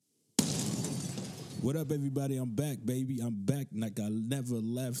What up, everybody? I'm back, baby. I'm back like I never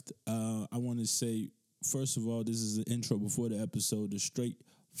left. I want to say, first of all, this is an intro before the episode, the straight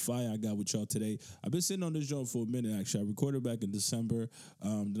fire I got with y'all today. I've been sitting on this joint for a minute, actually. I recorded back in December.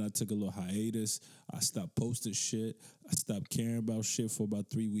 Then I took a little hiatus. I stopped posting shit. I stopped caring about shit for about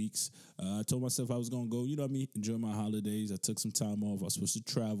 3 weeks. I told myself I was going to go, you know what I mean, enjoy my holidays. I took some time off. I was supposed to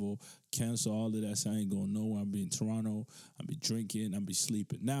travel, cancel all of that, so I ain't going nowhere. I'll be in Toronto. I'll be drinking. I'll be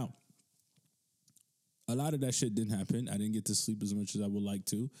sleeping. Now, a lot of that shit didn't happen. I didn't get to sleep as much as I would like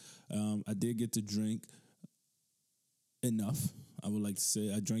to. I did get to drink enough. I would like to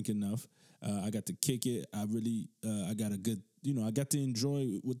say I drank enough. I got to kick it. I got a good, I got to enjoy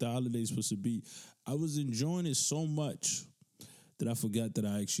what the holidays supposed to be. I was enjoying it so much that I forgot that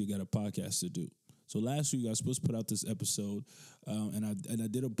I actually got a podcast to do. So last week I was supposed to put out this episode, and I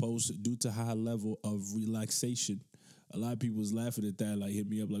did a post due to high level of relaxation. A lot of people was laughing at that, like hit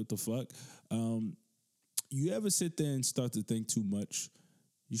me up like, what the fuck? You ever sit there and start to think too much?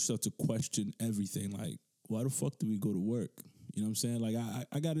 You start to question everything. Like, why the fuck do we go to work? You know what I'm saying? Like,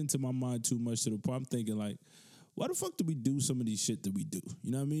 I got into my mind too much to the point I'm thinking, like, why the fuck do we do some of these shit that we do?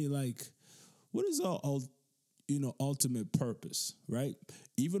 You know what I mean? Like, what is our ultimate purpose, right?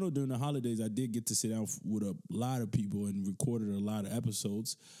 Even though during the holidays I did get to sit down with a lot of people and recorded a lot of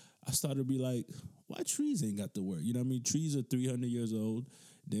episodes, I started to be like, why trees ain't got to work? You know what I mean? Trees are 300 years old.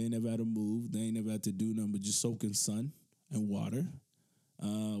 They ain't never had to move. They ain't never had to do nothing but just soak in sun and water,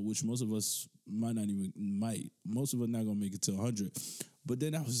 which most of us Most of us not going to make it to 100. But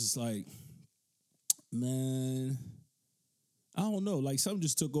then I was just like, man, I don't know. Like, something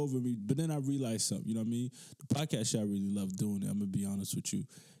just took over me. But then I realized something, you know what I mean? The podcast shit, I really love doing it. I'm going to be honest with you.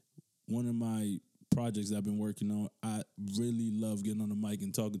 One of my projects that I've been working on, I really love getting on the mic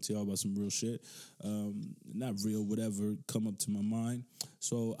and talking to y'all about some real shit. Not real, whatever come up to my mind.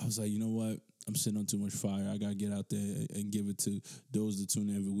 So I was like, you know what? I'm sitting on too much fire. I got to get out there and give it to those that tune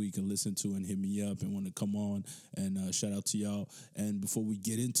in every week and listen to and hit me up and want to come on. And shout out to y'all. And before we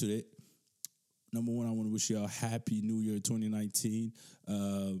get into it, number one, I want to wish y'all Happy New Year 2019.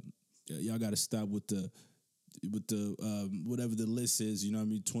 Y'all got to stop with the whatever the list is, you know what I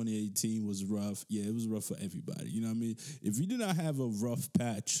mean? 2018 was rough. Yeah, it was rough for everybody. You know what I mean? If you did not have a rough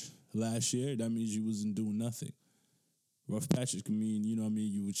patch last year, that means you wasn't doing nothing. Rough patches can mean, you know what I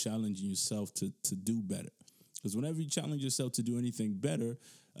mean, you were challenging yourself to do better. Because whenever you challenge yourself to do anything better,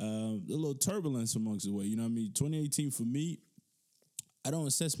 a little turbulence amongst the way. You know what I mean? 2018 for me, I don't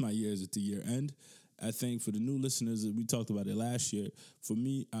assess my years at the year end. I think for the new listeners, we talked about it last year. For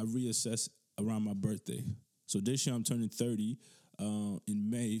me, I reassess around my birthday. So this year I'm turning 30 in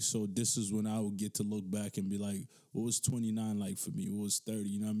May. So this is when I will get to look back and be like, what was 29 like for me? What was 30?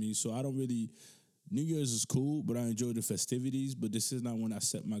 You know what I mean? So I don't really, New Year's is cool, but I enjoy the festivities. But this is not when I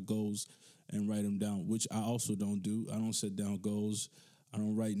set my goals and write them down, which I also don't do. I don't set down goals. I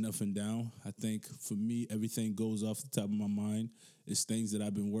don't write nothing down. I think for me, everything goes off the top of my mind. It's things that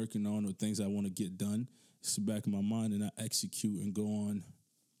I've been working on or things I want to get done. It's the back of my mind, and I execute and go on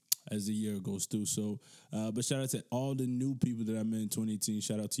as the year goes through. So, but shout out to all the new people that I met in 2018.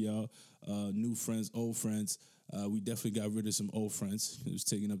 Shout out to y'all, new friends, old friends. We definitely got rid of some old friends. It was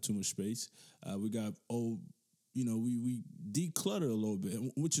taking up too much space. We got old, we declutter a little bit,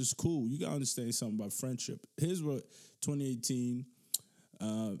 which is cool. You got to understand something about friendship. Here's what 2018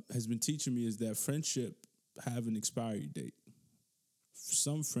 has been teaching me is that friendship have an expiry date.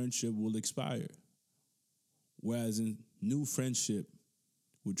 Some friendship will expire, whereas in new friendship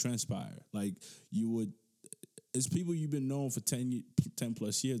would transpire. Like it's people you've been known for 10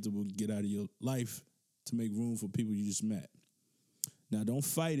 plus years that will get out of your life to make room for people you just met. Now, don't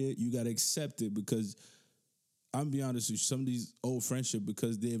fight it. You got to accept it because I'm be honest with you, some of these old friendships,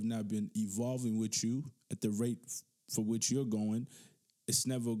 because they have not been evolving with you at the rate for which you're going, it's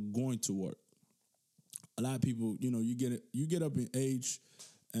never going to work. A lot of people, you get up in age,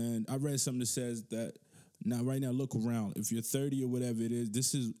 and I read something that says that right now, look around. If you're 30 or whatever it is,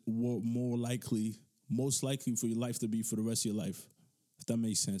 this is what most likely for your life to be for the rest of your life, if that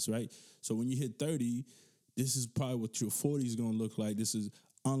makes sense, right? So when you hit 30, this is probably what your 40 is going to look like. This is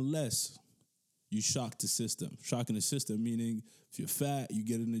unless you shock the system. Shocking the system, meaning if you're fat, you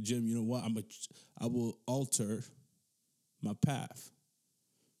get in the gym, you know what? I will alter my path.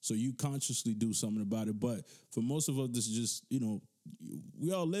 So you consciously do something about it. But for most of us, this is just,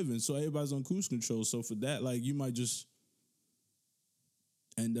 we all living, so everybody's on cruise control. So for that, like, you might just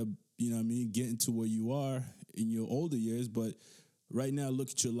end up, getting to where you are in your older years. But right now,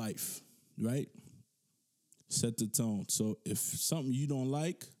 look at your life, right? Set the tone. So if something you don't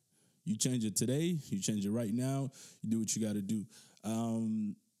like, you change it today, you change it right now, you do what you got to do.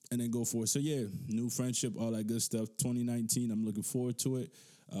 and then go forward. So yeah, new friendship, all that good stuff. 2019, I'm looking forward to it.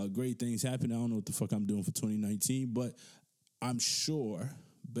 Great things happen. I don't know what the fuck I'm doing for 2019, but I'm sure,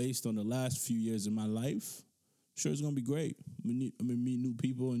 based on the last few years of my life, sure it's gonna be great. I'm gonna meet new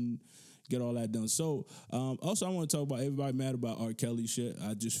people and get all that done. So, also I want to talk about everybody mad about R. Kelly shit.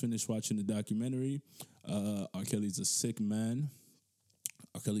 I just finished watching the documentary. R. Kelly's a sick man.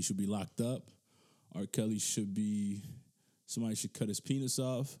 R. Kelly should be locked up. R. Kelly should be, somebody should cut his penis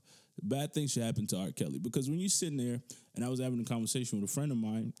off. Bad things should happen to R. Kelly, because when you're sitting there, and I was having a conversation with a friend of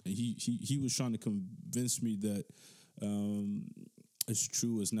mine, and he was trying to convince me that it's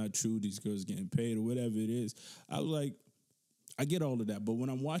true, it's not true, these girls getting paid or whatever it is. I was like, I get all of that, but when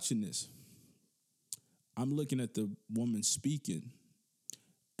I'm watching this, I'm looking at the woman speaking,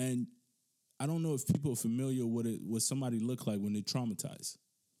 and I don't know if people are familiar with what somebody look like when they're traumatized,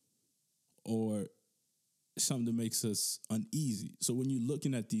 or something that makes us uneasy. So when you're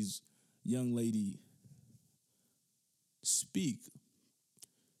looking at these young lady speak,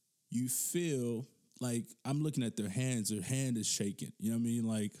 you feel like, I'm looking at their hands, their hand is shaking. You know what I mean?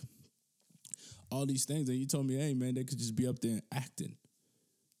 Like, all these things. And you told me, hey man, they could just be up there and acting.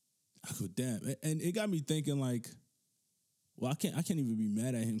 I go, damn. And it got me thinking, like, well, I can't even be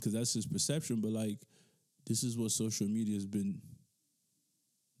mad at him because that's his perception, but like, this is what social media has been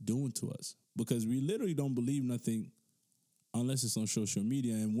doing to us. Because we literally don't believe nothing unless it's on social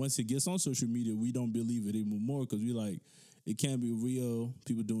media. And once it gets on social media, we don't believe it even more because we like, it can't be real.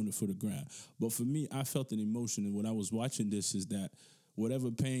 People doing it for the gram. But for me, I felt an emotion. And when I was watching this, is that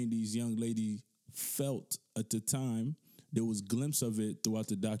whatever pain these young ladies felt at the time, there was glimpse of it throughout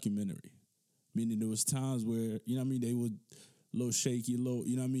the documentary. Meaning there was times where, you know what I mean, they were a little shaky, you know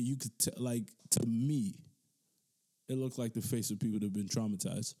what I mean? You could tell, like, to me, it looked like the face of people that have been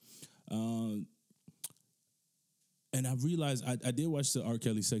traumatized. And I realized, I did watch the R.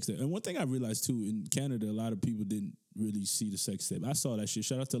 Kelly sex tape. And one thing I realized, too, in Canada, a lot of people didn't really see the sex tape. I saw that shit.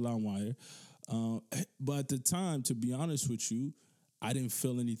 Shout out to LimeWire. But at the time, to be honest with you, I didn't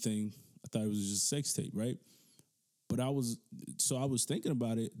feel anything. I thought it was just a sex tape, right? But I was thinking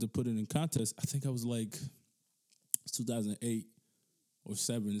about it to put it in context. I think I was like 2008 or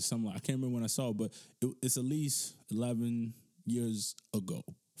 7 or something. I can't remember when I saw it, but it's at least 11 years ago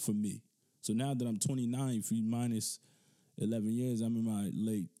for me. So now that I'm 29, if you minus 11 years, I'm in my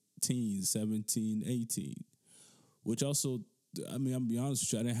late teens, 17, 18. Which also, I mean, I'll be honest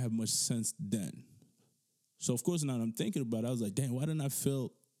with you, I didn't have much sense then. So, of course, now that I'm thinking about it, I was like, damn, why didn't I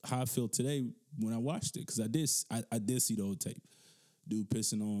feel how I feel today when I watched it? Because I did see the old tape. Dude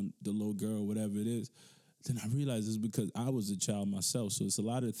pissing on the little girl, whatever it is. Then I realized it's because I was a child myself. So it's a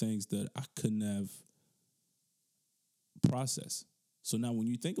lot of things that I couldn't have processed. So now when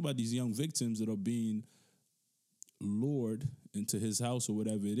you think about these young victims that are being lured into his house or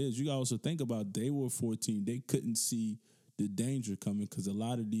whatever it is, you gotta also think about they were 14. They couldn't see the danger coming because a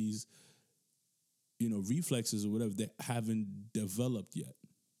lot of these, reflexes or whatever, they haven't developed yet.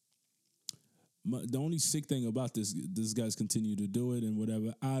 The only sick thing about this guy's continue to do it and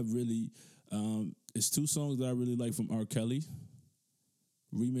whatever. I really, it's 2 songs that I really like from R. Kelly.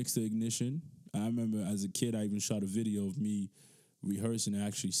 Remix to Ignition. I remember as a kid, I even shot a video of me rehearsing and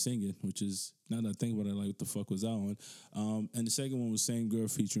actually singing, which is, now that I think about it, like, what the fuck was I on? And the second one was Same Girl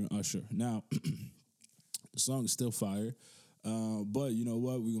featuring Usher. Now, the song is still fire, but you know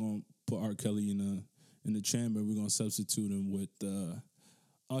what? We're going to put R. Kelly in the chamber. We're going to substitute him with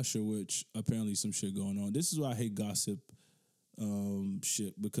Usher, which apparently some shit going on. This is why I hate gossip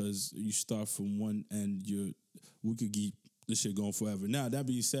shit, because you start from one end, we could keep this shit going forever. Now, that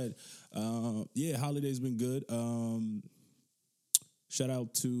being said, holiday's been good. Shout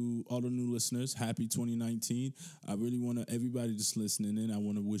out to all the new listeners. Happy 2019. I really want everybody just listening in, I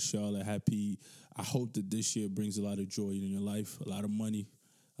want to wish y'all I hope that this year brings a lot of joy in your life, a lot of money,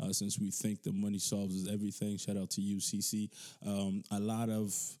 since we think that money solves everything. Shout out to you, CC. A lot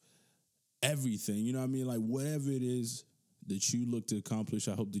of everything, you know what I mean? Like, whatever it is that you look to accomplish,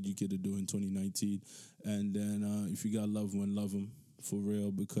 I hope that you get to do in 2019. And then if you got a loved one, love them for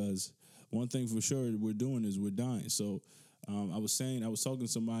real, because one thing for sure we're doing is we're dying. So I was talking to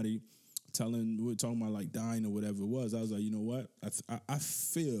somebody, we were talking about like dying or whatever it was. I was like, you know what? I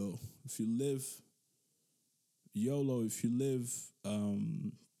feel if you live YOLO, if you live, I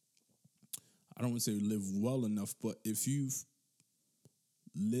don't want to say live well enough, but if you've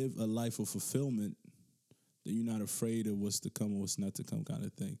lived a life of fulfillment, then you're not afraid of what's to come or what's not to come, kind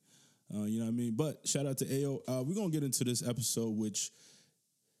of thing. You know what I mean? But shout out to AO. We're going to get into this episode, which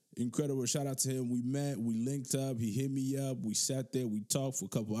Incredible. Shout out to him. We met, we linked up, he hit me up, we sat there, we talked for a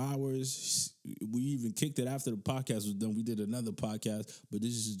couple hours. We even kicked it after the podcast was done. We did another podcast, but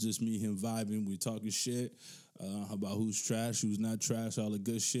this is just me, him vibing. We talking shit about who's trash, who's not trash, all the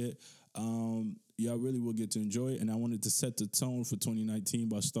good shit. Y'all really will get to enjoy it. And I wanted to set the tone for 2019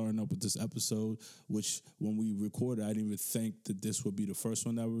 by starting up with this episode, which when we recorded, I didn't even think that this would be the first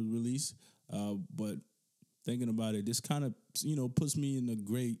one that would release. But thinking about it, this kind of, puts me in a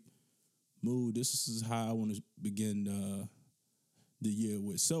great mood. This is how I want to begin the year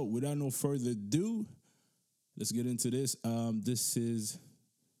with. So without no further ado, let's get into this. This is,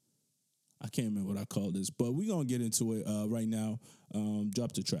 I can't remember what I called this, but we're going to get into it right now.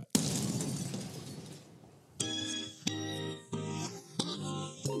 Drop the track.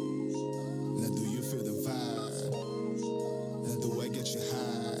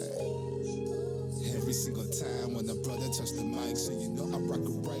 Touch the mic, so you know I rock it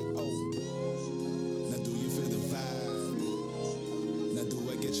right. Oh, now do you feel the vibe? Now do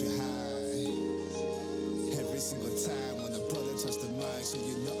I get you high? Every single time when the brother touch the mic, so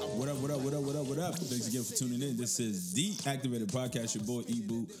you know I What up? Thanks again for tuning in. This is the Activated Podcast, your boy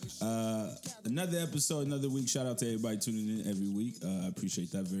Ebu. Another episode, another week. Shout out to everybody tuning in every week. I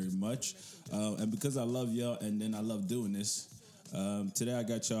appreciate that very much. And because I love y'all and then I love doing this, today I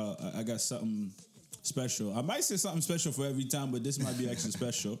got something special. I might say something special for every time, but this might be extra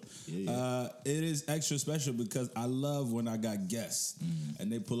special. It is extra special because I love when I got guests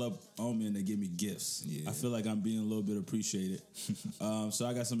and they pull up on me and they give me gifts. I feel like I'm being a little bit appreciated. So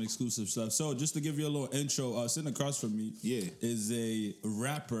I got some exclusive stuff. So just to give you a little intro, sitting across from me is a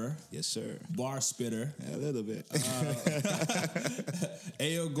rapper. Yes, sir. Bar spitter. A little bit.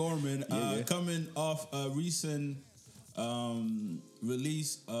 A.O. Gorman, coming off a recent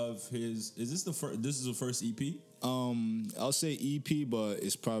release of his. Is this the first? This is the first EP. I'll say EP, but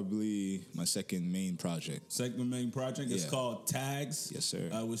it's probably my second main project. It's called Tags. Yes, sir.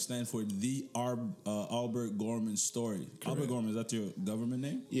 Which stands for the Albert Gorman Story. Correct. Albert Gorman, is that your government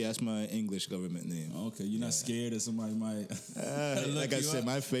name? Yeah, that's my English government name. Okay, you're not scared that somebody might. Like I said,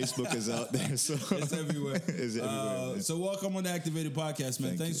 my Facebook is out there, so it's everywhere. It's everywhere. So welcome on the Activated Podcast,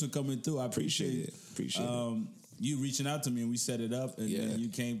 man. Thanks for coming through. I appreciate it. Appreciate it. You reaching out to me and we set it up, and then you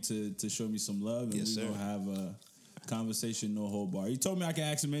came to show me some love, and we're gonna have a conversation, no hold bar. He told me I can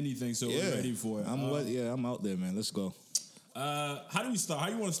ask him anything, so we're ready for it. I'm out there, man. Let's go. How do we start? How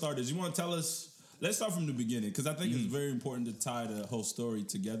you want to start this? You want to tell us? Let's start from the beginning, because I think it's very important to tie the whole story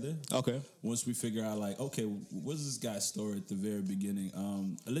together. Okay. Once we figure out, like, okay, what's this guy's story at the very beginning?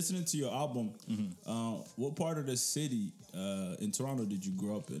 Listening to your album, what part of the city in Toronto did you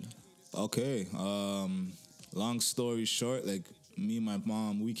grow up in? Okay. Long story short, like, me and my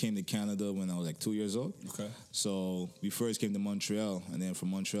mom, we came to Canada when I was like 2 years old. Okay. So we first came to Montreal, and then from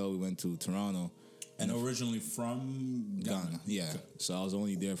Montreal we went to Toronto. And originally from Ghana. Yeah. Okay. So I was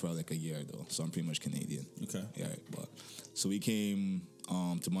only there for like a year though, so I'm pretty much Canadian. Okay. Yeah. But so we came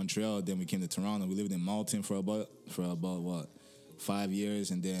to Montreal, then we came to Toronto. We lived in Malton for about 5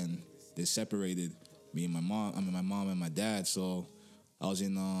 years, and then they separated me and my mom. My mom and my dad. So I was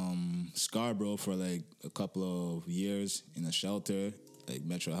in Scarborough for like a couple of years in a shelter, like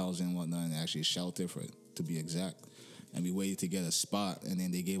Metro Housing and whatnot, and actually a shelter to be exact. And we waited to get a spot, and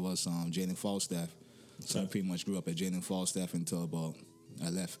then they gave us Jayden Falstaff. So I pretty much grew up at Jayden Falstaff until about I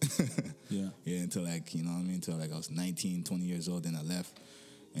left. Until like, you know what I mean, until like I was 19, 20 years old, then I left.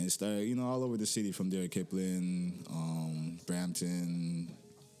 And it started, you know, all over the city from there, Kipling, Brampton,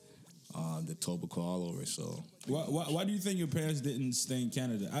 the Etobicoke, all over. So why do you think your parents didn't stay in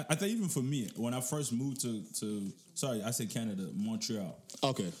Canada? I think even for me, when I first moved to Montreal.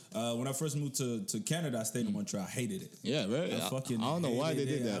 Okay. When I first moved to Canada, I stayed in Montreal. I hated it. Yeah, right. I don't know why they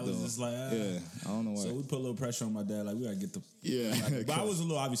did that, though. I was just like, I don't know why. So we put a little pressure on my dad, like, we gotta get the... But I was a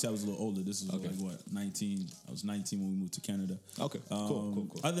little older. This was like, what, 19? I was 19 when we moved to Canada. Okay, cool.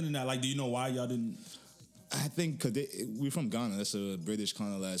 Other than that, like, do you know why y'all didn't... I think because we're from Ghana, that's a British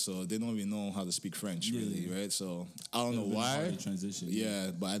colony, so they don't even know how to speak French, really, right? So I don't know why. Transition.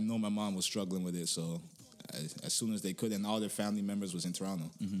 Yeah, but I know my mom was struggling with it, so as soon as they could, and all their family members was in Toronto,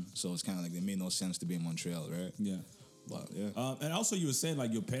 so it's kind of like it made no sense to be in Montreal, right? Yeah. But yeah. And also, you were saying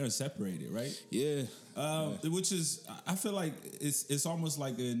like your parents separated, right? Yeah. Which is, I feel like it's almost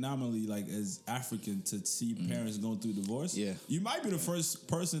like an anomaly, like as African, to see parents going through divorce. Yeah. You might be the first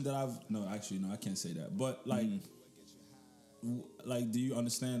person that no, I can't say that. But like, do you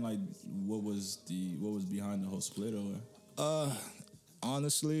understand like what was behind the whole split, or?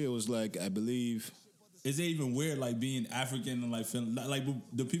 Honestly, it was like, I believe is it even weird like being African and like feeling like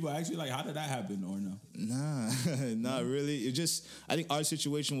do people actually like how did that happen or no? Nah, not really. It just, I think our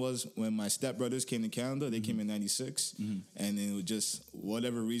situation was when my stepbrothers came to Canada, they came in 96, and it was just,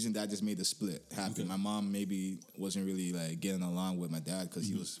 whatever reason, that just made the split happen. Okay. My mom maybe wasn't really like getting along with my dad because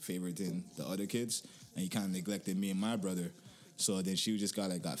he was favoriting the other kids, and he kind of neglected me and my brother. So then she just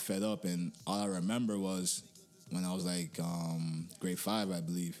got fed up, and all I remember was when I was like grade 5, I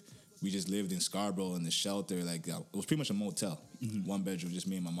believe. We just lived in Scarborough in the shelter. Like, it was pretty much a motel. One bedroom, just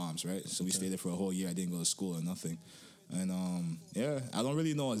me and my mom's, right? So we stayed there for a whole year. I didn't go to school or nothing. And, I don't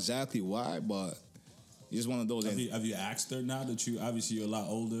really know exactly why, but it's just one of those. Have you asked her now that obviously you're a lot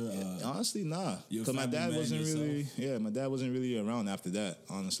older? Honestly, nah. You're a Because my family dad man wasn't yourself? my dad wasn't really around after that,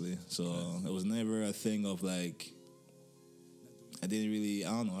 honestly. So it was never a thing of like, I didn't really,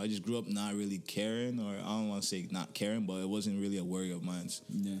 I don't know. I just grew up not really caring, or I don't want to say not caring, but it wasn't really a worry of mine.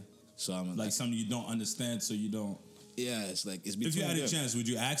 Yeah. So I'm Like something you don't understand, so you don't. yeah, it's like it's between If you had a them. chance, would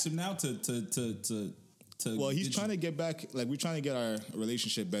you ask him now to Well, he's trying to get back. Like, we're trying to get our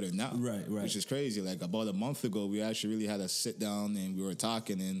relationship better now, Right. Which is crazy. Like, about a month ago, we actually really had to sit down and we were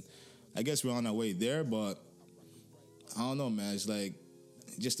talking, and I guess we're on our way there. But I don't know, man. It's like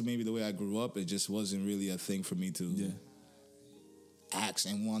just maybe the way I grew up, it just wasn't really a thing for me to ask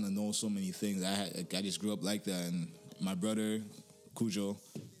and want to know so many things. I just grew up like that, and my brother Cujo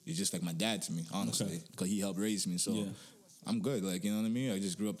is just like my dad to me, honestly, because he helped raise me. So I'm good. Like, you know what I mean? I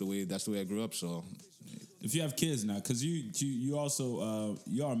just grew up that's the way I grew up. So. If you have kids now, because you also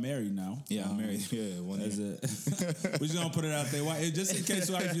you are married now. Yeah, I'm married. Yeah, 1 year. We're just gonna put it out there. Why, just in case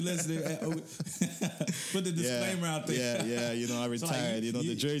wife you listening, put the disclaimer out there. Yeah. You know, I retired. So,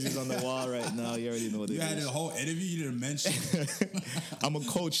 the jersey's on the wall right now. You already know what it is. You had a whole interview. You didn't mention. I'm a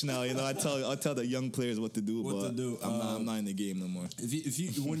coach now. You know, I tell the young players what to do. I'm not in the game no more. If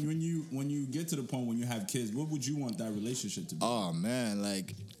you when you get to the point when you have kids, what would you want that relationship to be? Oh man,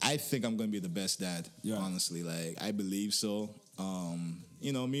 like, I think I'm gonna be the best dad. Yeah. Honestly, like, I believe so. Me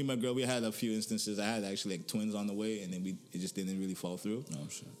and my girl, we had a few instances. I had actually like twins on the way, and then it just didn't really fall through. Oh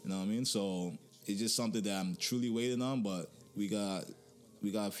shit. You know what I mean? So it's just something that I'm truly waiting on. But we got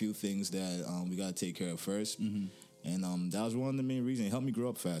a few things that we gotta take care of first. And that was one of the main reasons. It helped me grow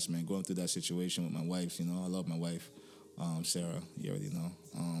up fast, man. Going through that situation with my wife. You know, I love my wife, Sarah. You already know.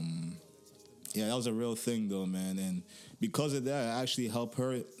 Yeah, that was a real thing, though, man. And because of that, I actually helped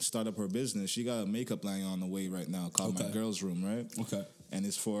her start up her business. She got a makeup line on the way right now called My Girls Room, right? Okay. And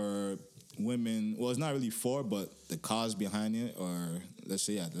it's for women. Well, it's not really for, but the cause behind it, or let's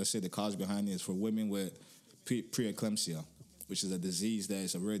say the cause behind it is for women with preeclampsia, which is a disease that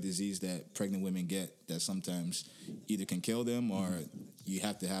is a rare disease that pregnant women get that sometimes either can kill them or you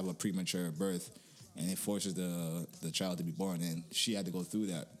have to have a premature birth. And it forces the child to be born, and she had to go through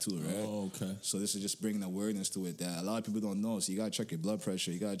that too, right? Oh, okay. So this is just bringing awareness to it that a lot of people don't know. So you gotta check your blood pressure.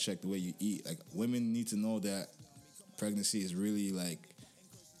 You gotta check the way you eat. Like, women need to know that pregnancy is really like,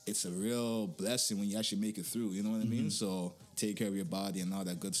 it's a real blessing when you actually make it through. You know what I mean? So take care of your body and all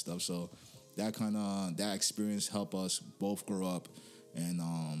that good stuff. So that experience helped us both grow up and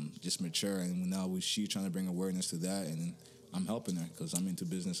just mature. And now she's trying to bring awareness to that, and I'm helping her because I'm into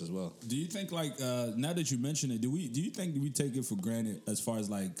business as well. Do you think, like, now that you mention it, do you think we take it for granted as far as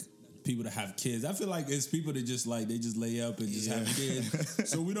like people that have kids? I feel like it's people that just like they just lay up and just have kids,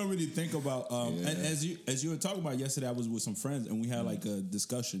 so we don't really think about. And as you were talking about yesterday, I was with some friends and we had like a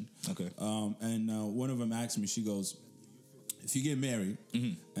discussion. Okay. And one of them asked me, she goes, if you get married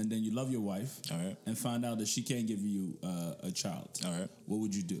and then you love your wife, all right, and find out that she can't give you a child, all right, what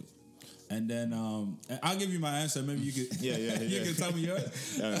would you do? And then I'll give you my answer. Maybe you could. You can tell me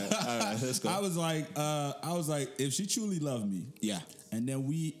yours. All right, let's go. I was like, if she truly loved me, and then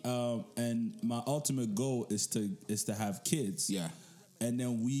and my ultimate goal is to have kids, and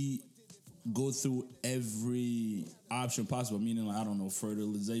then we go through every option possible, meaning like, I don't know,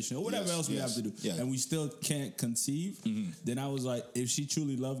 fertilization or whatever else we have to do, and we still can't conceive. Then I was like, if she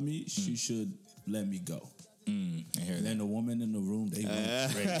truly loved me, she should let me go. I hear and then the woman in the room, they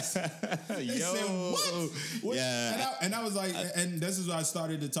went crazy. They said, what? Yeah. And I was like, and this is why I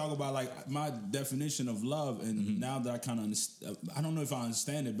started to talk about like my definition of love. And now that I kind of understand, I don't know if I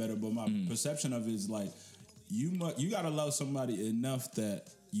understand it better, but my perception of it is like, you got to love somebody enough that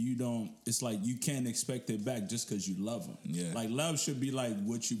it's like you can't expect it back just because you love them. Yeah. Like, love should be like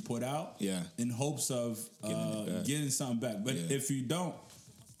what you put out in hopes of getting something back. But if you don't,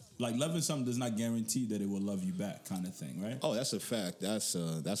 like loving something does not guarantee that it will love you back, kind of thing, right? Oh, that's a fact. That's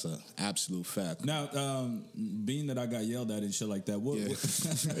a absolute fact. Now, being that I got yelled at and shit like that, what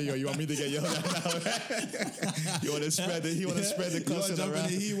Yo, you want me to get yelled at now? You want to spread the? You want to spread the cussing jump around?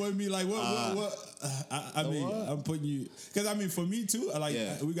 in the heat with me? Like what? I mean, what? I'm putting you because I mean, for me too. Like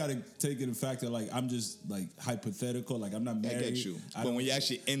Yeah. we got to take it in fact that like I'm just like hypothetical. Like I'm not I married. get you. I But don't- when you're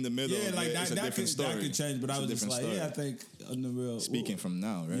actually in the middle, yeah, of like it, that, it's a that different story. could change. But It's I a was just different like, story. yeah, I think on the real. Speaking from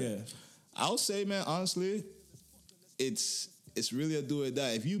now, right? Yeah. I'll say, man, honestly, it's really a do or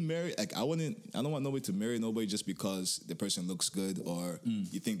die. If you marry, like I don't want nobody to marry nobody just because the person looks good or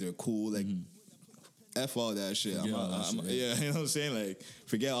you think they're cool. Like F all that shit. Forget all that shit, yeah, you know what I'm saying? Like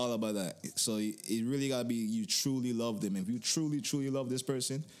forget all about that. So it really gotta be you truly love them. If you truly, truly love this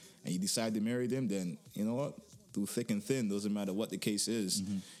person and you decide to marry them, then you know what? Through thick and thin, doesn't matter what the case is,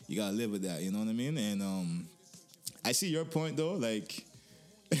 you gotta live with that. You know what I mean? And I see your point though, like.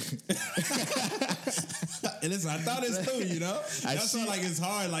 And listen, I thought it's too, you know. That's why like it's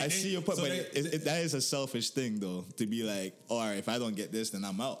hard. Like I see your point, so but that is a selfish thing though, to be like, all right, if I don't get this, then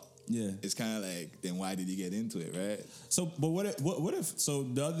I'm out. Yeah. It's kind of like, then why did you get into it, right? So, but what if? So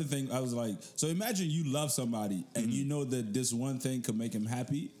the other thing, I was like, so imagine you love somebody and you know that this one thing could make him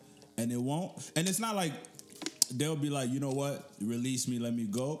happy, and it won't. And it's not like they'll be like, you know what, release me, let me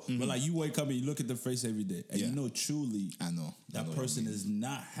go. But like you wake up and you look at their face every day, and you know truly, I know that what you person mean. is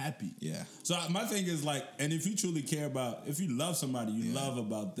not happy. Yeah. So my thing is like, and if you truly care about, if you love somebody, you love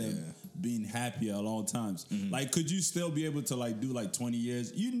about them being happy at all times. Like, could you still be able to like do like 20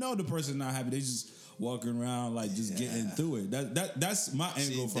 years? You know the person's not happy. They just walking around like just getting through it. That's my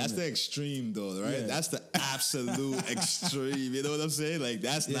angle from That's it. the extreme though, right? Yeah. That's the absolute extreme. You know what I'm saying? Like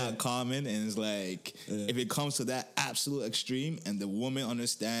that's not common, and it's like if it comes to that absolute extreme, and the woman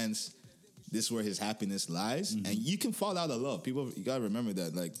understands this is where his happiness lies, and you can fall out of love. People, you gotta remember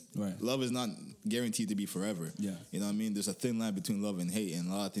that. Like, love is not guaranteed to be forever. Yeah, you know what I mean. There's a thin line between love and hate,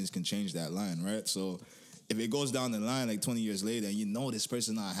 and a lot of things can change that line, right? So. If it goes down the line like 20 years later and you know this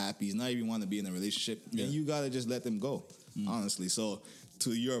person's not happy, he's not even want to be in a relationship, then you got to just let them go, honestly. So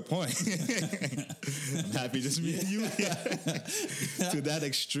to your point, I'm happy just me and you. To that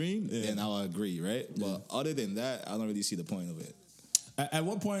extreme, then I'll agree, right? But other than that, I don't really see the point of it. At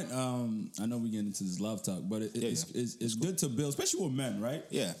what point, I know we get into this love talk, but it's good to build, especially with men, right?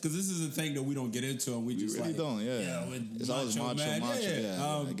 Yeah. Because this is a thing that we don't get into and we just really like... don't, it's always macho.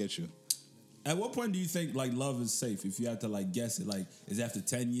 Yeah, I get you. At what point do you think like love is safe? If you have to like guess it, like is it after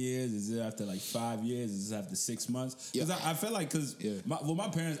 10 years? Is it after like 5 years? Is it after 6 months? Because I feel like my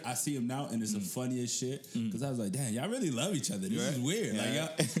parents, I see them now and it's the funniest shit. Because I was like, damn, y'all really love each other. This is weird. Yeah.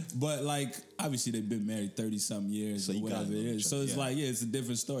 Like, but like obviously they've been married 30 something years or whatever it is. So it's like it's a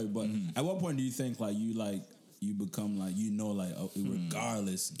different story. But at what point do you think like you become like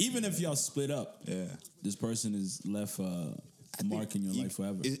regardless, even if y'all split up, this person is left mark in your life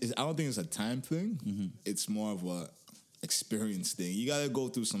forever? I don't think it's a time thing. It's more of a experience thing. You gotta go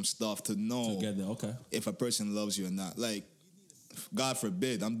through some stuff to know if a person loves you or not. Like, God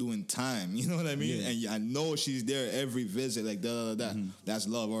forbid, I'm doing time. You know what I mean? And I know she's there every visit. Like that's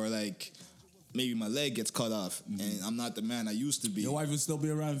love. Or like maybe my leg gets cut off and I'm not the man I used to be. Your wife would still be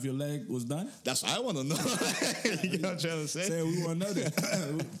around if your leg was done? That's what I want to know. You know what I'm trying to say? Say we want to know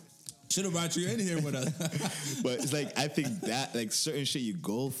that. Should have brought you in here with us. But it's like, I think that like certain shit you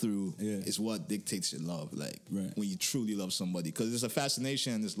go through is what dictates your love. Like when you truly love somebody, because there's a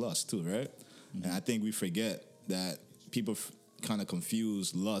fascination and there's lust too, right? And I think we forget that people kind of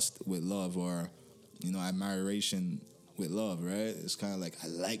confuse lust with love, or admiration with love, right? It's kind of like, I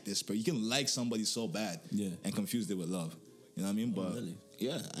like this, but you can like somebody so bad and confuse it with love. You know what I mean? But really?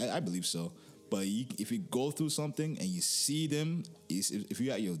 Yeah, I believe so. But if you go through something and you see them, if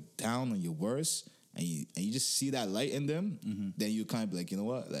you're at your down on your worst, and you just see that light in them, then you kind of be like, you know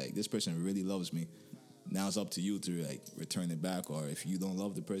what, like this person really loves me. Now it's up to you to like return it back, or if you don't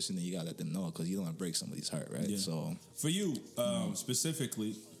love the person, then you gotta let them know, because you don't want to break somebody's heart, right? Yeah. So for you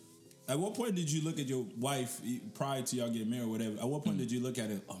specifically, at what point did you look at your wife prior to y'all getting married, or whatever? At what point did you look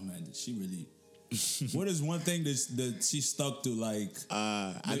at it? Oh man, did she really? What is one thing that she stuck to? Like,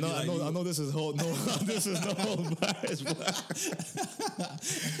 I know this is this is no whole bias, but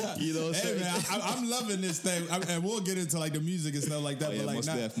you know, hey man, I'm loving this thing, and we'll get into like the music and stuff like that. But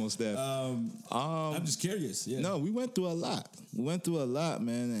like, most def. I'm just curious. Yeah. No, we went through a lot.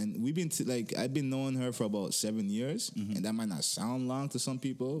 Man, and we've been I've been knowing her for about 7 years, and that might not sound long to some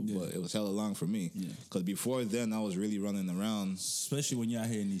people, but it was hella long for me. Because before then, I was really running around, especially when you're out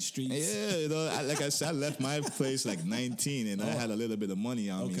here in these streets. Yeah, you know. Like I said, I left my place like 19, and I had a little bit of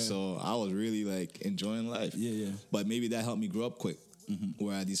money on me, so I was really like enjoying life. Yeah. But maybe that helped me grow up quick.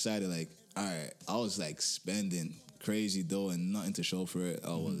 where I decided like, all right, I was like spending crazy dough and nothing to show for it. I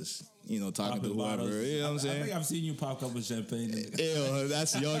was, talking to Popping whoever. bottles. You know what I'm I saying? think I've seen you pop up with champagne. Ew,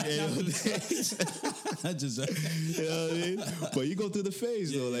 that's young days. I just You know what I mean? But you go through the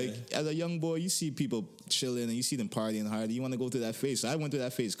phase though. Yeah. Like as a young boy, you see people chilling and you see them partying hard. You want to go through that phase. So I went through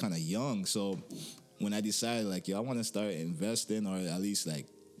that phase kind of young. So when I decided like, yo, I want to start investing or at least like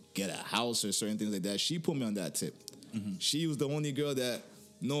get a house or certain things like that, she put me on that tip. She was the only girl that,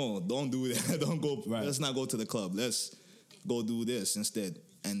 no, don't do that. Don't go. Right. Let's not go to the club. Let's go do this instead.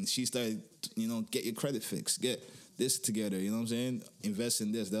 And she started, get your credit fixed. Get this together. You know what I'm saying? Invest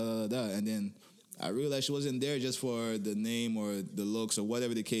in this, And then I realized she wasn't there just for the name or the looks or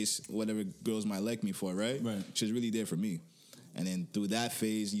whatever the case, whatever girls might like me for, right? Right. She was really there for me. And then through that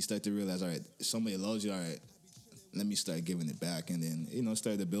phase, you start to realize, all right, if somebody loves you, all right, let me start giving it back. And then,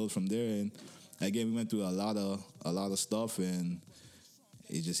 started to build from there. And again, we went through a lot of stuff, and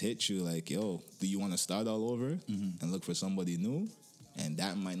it just hit you like, yo, do you want to start all over and look for somebody new? And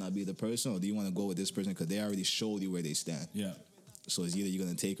that might not be the person, or do you want to go with this person because they already showed you where they stand? Yeah. So it's either you're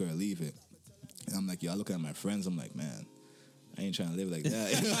going to take her or leave it. And I'm like, yo, I look at my friends, I'm like, man, I ain't trying to live like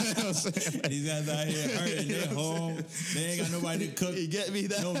that. You know what I'm saying? These guys out here hurting. They're home. They ain't got nobody to cook. You get me?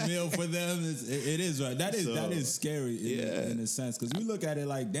 No meal for them. It is right. That is scary in a sense, because we look at it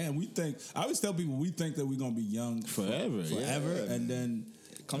like, damn, I always tell people we think that we're gonna be young Forever, and then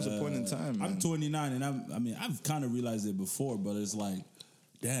it comes a point in time, man. I'm 29, and I've kind of realized it before, but it's like,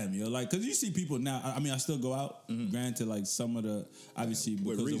 damn, yo, like, because you see people now. I still go out. Granted, like some of the obviously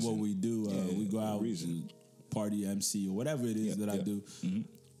because of what we do, we go out. Party MC or whatever it is I do.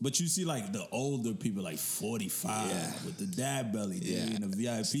 But you see like the older people like 45 with the dad belly in the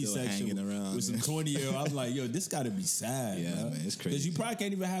VIP Still section around, with some 20-year-old. I'm like, yo, this got to be sad. Yeah, man, it's crazy. Because you probably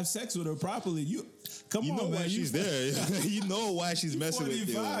can't even have sex with her properly. Come You on, know man. why she's there. You know why she's messing with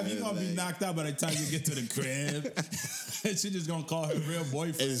you. 45, you're going to be knocked out by the time you get to the crib. And she just going to call her real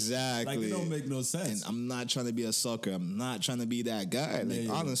boyfriend. Exactly. Like, it don't make no sense. And I'm not trying to be a sucker. I'm not trying to be that guy. Like,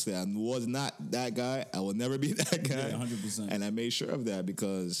 honestly, I was not that guy. I will never be that guy. Yeah, 100%. And I made sure of that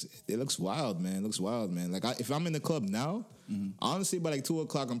because it looks wild, man. It looks wild, man. Like, if I'm in the club now, honestly, by like 2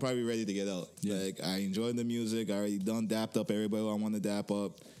 o'clock, I'm probably ready to get out. Yeah. Like, I enjoyed the music. I already done dapped up everybody who I want to dap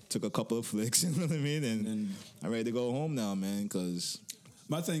up. Took a couple of flicks, you know what I mean? And I'm ready to go home now, man, because...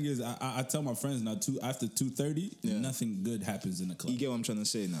 My thing is, I tell my friends now, after 2:30, nothing good happens in the club. You get what I'm trying to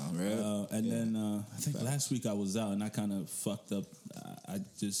say now, right? Then I think last week I was out and I kind of fucked up. I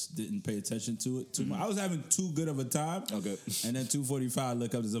just didn't pay attention to it too much. I was having too good of a time. Okay. And then 2:45, I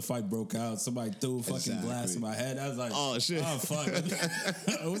look up, there's a fight broke out. Somebody threw a fucking glass in my head. I was like, oh, shit. Oh, fuck.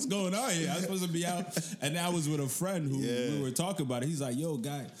 What's going on here? I was supposed to be out. And I was with a friend who we were talking about it. He's like, yo,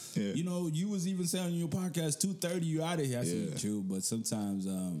 guy, you was even saying on your podcast, 2:30, you out of here. I said, true, but sometimes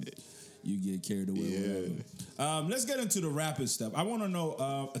you get carried away. Whatever. Let's get into the rapping stuff. I want to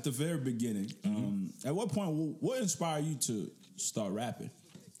know at the very beginning, at what point, what inspired you to start rapping?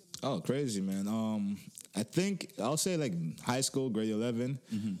 Oh, crazy, man. I think I'll say like high school, grade 11.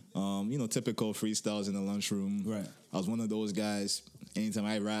 Typical freestyles in the lunchroom. Right. I was one of those guys. Anytime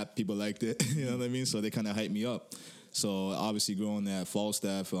I rap, people liked it. You know what I mean? So they kind of hyped me up. So obviously, growing at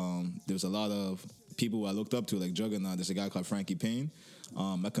Falstaff, there was a lot of people who I looked up to, like Juggernaut. There's a guy called Frankie Payne.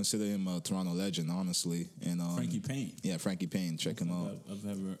 I consider him a Toronto legend, honestly. And Frankie Payne. Yeah, Frankie Payne. Check him out. I've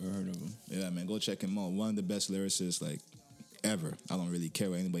never heard of him. Yeah, man, go check him out. One of the best lyricists, like, ever. I don't really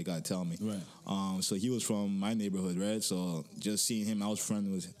care what anybody got to tell me. Right. So he was from my neighborhood, right? So just seeing him, I was friends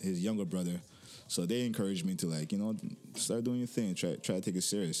with his younger brother. So they encouraged me to, like, start doing your thing. Try to take it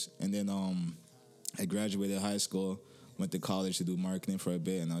serious. And then I graduated high school, went to college to do marketing for a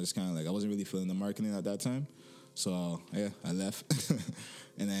bit, and I was just kind of like, I wasn't really feeling the marketing at that time. So, yeah, I left.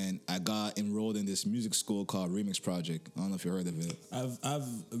 And then I got enrolled in this music school called Remix Project. I don't know if you heard of it.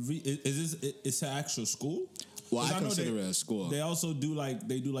 It's an actual school? Well, I consider it a school. They also do the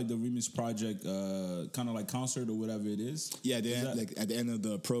Remix Project, kind of like concert or whatever it is. Yeah, like at the end of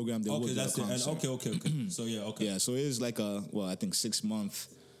the program, they would do a concert. Okay. So Yeah, so it is like I think 6-month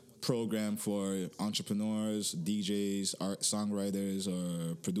program for entrepreneurs, DJs, songwriters,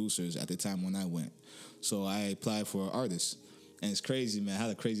 or producers at the time when I went. So I applied for artists, and it's crazy, man. I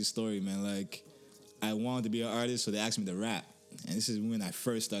had a crazy story, man. Like, I wanted to be an artist, so they asked me to rap. And this is when I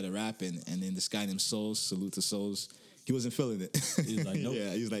first started rapping. And then this guy named Souls, salute to Souls, he wasn't feeling it. He was like, nope. Yeah,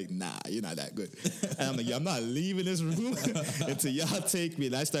 he was like, nah, you're not that good. And I'm like, I'm not leaving this room until y'all take me.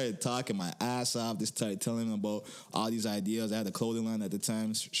 And I started talking my ass off. Just started telling him about all these ideas. I had a clothing line at the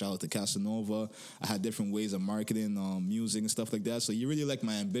time. Shout out to Casanova. I had different ways of marketing music and stuff like that. So he really liked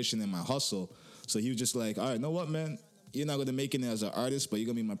my ambition and my hustle. So he was just like, all right, know what, man? you're not gonna make it as an artist, but you're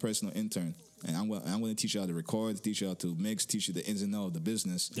gonna be my personal intern, and I'm gonna teach you how to record, teach you how to mix, teach you the ins and outs of the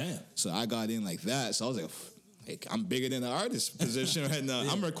business. Damn. So I got in like that. So I was like, I'm bigger than the artist position right now.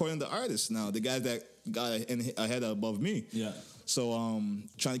 I'm recording the artist now. The guys that got ahead above me. Yeah. So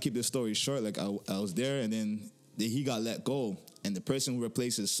trying to keep this story short, like I was there, and then he got let go, and the person who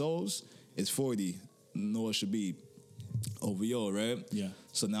replaces Souls is 40, Noah Shabib, OVO, right? Yeah.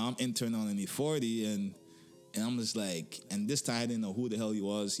 So now I'm interning on E40, and I'm just like, and this time I didn't know who the hell he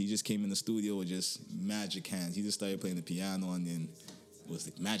was. He just came in the studio with just magic hands. He just started playing the piano, and then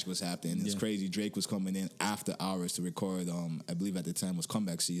magic was happening. It's crazy. Drake was coming in after hours to record. I believe at the time was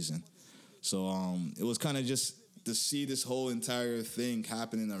comeback season. So it was kind of just to see this whole entire thing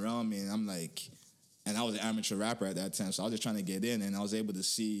happening around me, and I'm like, and I was an amateur rapper at that time, so I was just trying to get in, and I was able to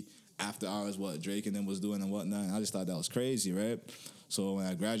see after hours what Drake and them was doing and whatnot, and I just thought that was crazy, right? So when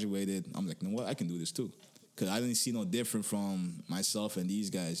I graduated, I'm like, you know what, I can do this too, because I didn't see no different from myself and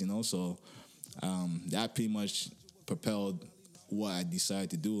these guys, you know. So that pretty much propelled what I decided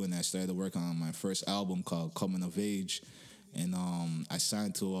to do, and I started working on my first album called Coming of Age. And I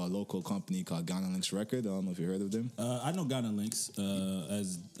signed to a local company called Ghana Links Record. I don't know if you heard of them. I know Ghana Links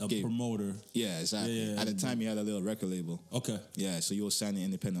as a promoter. Yeah, exactly. Yeah. At the time, he had a little record label. Okay. Yeah, so you were signing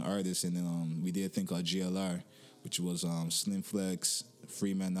independent artists, and then we did a thing called GLR, which was Slim Flex,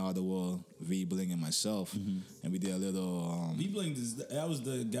 Freeman Ottawa, V Bling, and myself. Mm-hmm. And we did a little... V Bling, that was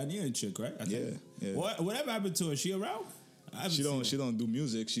the Ghanaian chick, right? I think. Yeah. Whatever happened to her? Is she around? She don't do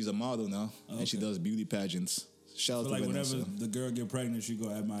music. She's a model now, and she does beauty pageants. Shout out to like Vanessa. whenever the girl get pregnant, she go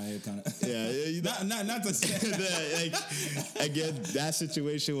at my head kind of. Yeah, you know, not to say like, again, that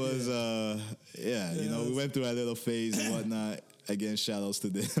situation was you know, we went through a little phase and whatnot. Again, shout outs to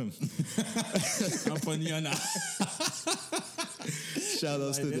them. I'm funny or not. Shout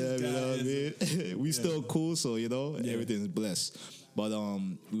outs to them, you know what I mean? We still cool, so you know, everything's blessed. But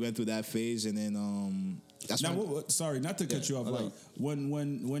we went through that phase, and then that's now. Sorry, not to cut you off. Like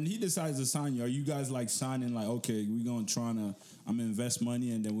when he decides to sign you, are you guys like signing like, okay, we're gonna I'm gonna invest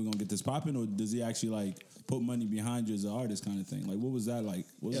money and then we're gonna get this popping, or does he actually like put money behind you as an artist kind of thing? Like, what was that like?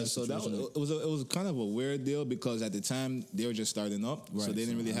 So that was it was kind of a weird deal, because at the time they were just starting up, so they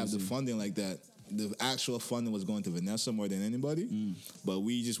didn't really have the funding like that. The actual funding was going to Vanessa more than anybody, but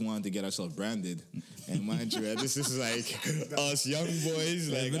we just wanted to get ourselves branded. And mind you, this is like us young boys.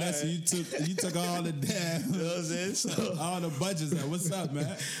 Like, Vanessa, you took all the damn, you know what I'm saying? So, all the budgets. Like, what's up,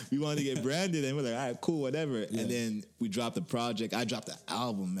 man? We wanted to get branded, and we're like, all right, cool, whatever. Yeah. And then we dropped the project. I dropped the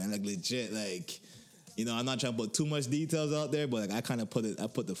album, man, like legit, like. You know, I'm not trying to put too much details out there, but like I kind of put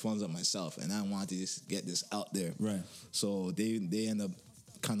the funds up myself, and I wanted to just get this out there. Right. So they end up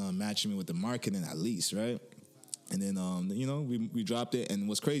kind of matching me with the marketing at least, right? And then you know, we dropped it, and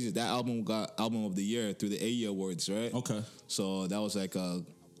what's crazy is that album got album of the year through the AE Awards, right? Okay. So that was like a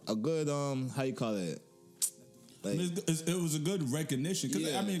good how you call it? Like, it was a good recognition.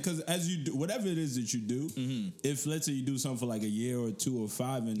 Because as you do, whatever it is that you do, if let's say you do something for like a year or 2 or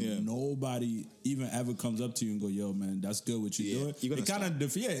 5 and nobody even ever comes up to you and go, yo, man, that's good what you're doing. It kind of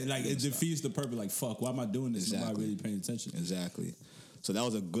defeats the purpose. Like, fuck, why am I doing this? Exactly. Nobody really paying attention. Exactly. So that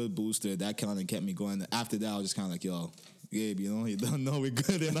was a good booster. That kind of kept me going. After that, I was just kind of like, yo, Gabe, you know, you don't know we're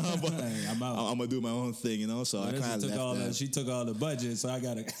good enough, but I'm out. I'm gonna do my own thing, you know. So I kind of left that. She took all the budget, so I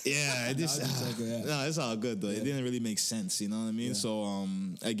gotta. Yeah, no, it's all good though. Yeah. It didn't really make sense, you know what I mean? Yeah. So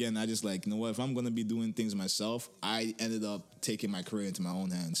again, I just like, you know what? If I'm gonna be doing things myself, I ended up taking my career into my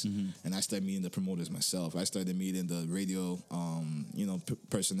own hands, and I started meeting the promoters myself. I started meeting the radio,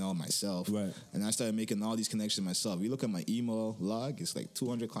 personnel myself, right? And I started making all these connections myself. You look at my email log; it's like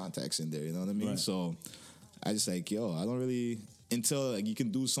 200 contacts in there. You know what I mean? Right. So. I just like, yo, I don't really, until like you can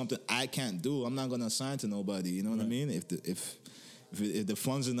do something I can't do, I'm not gonna assign to nobody. You know what I mean? If the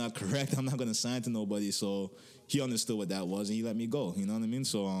funds are not correct, I'm not gonna assign to nobody. So he understood what that was, and he let me go. You know what I mean?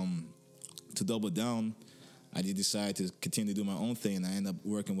 So to double down, I did decide to continue to do my own thing, and I ended up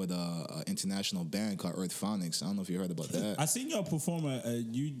working with an international band called Earth Phonics. I don't know if you heard about that. I seen y'all perform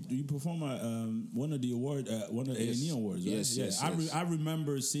you perform one of the one of the A&E awards. Right? Yes. I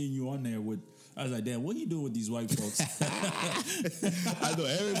remember seeing you on there with. I was like, damn, what are you doing with these white folks? I know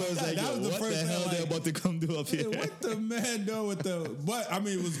everybody's like, yo, what the hell they're about to come do up here? What the man doing with the? But I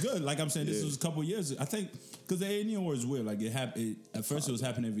mean, it was good. Like I'm saying, this was a couple years. I think because the A&E Awards weird. Like it happened at first. It was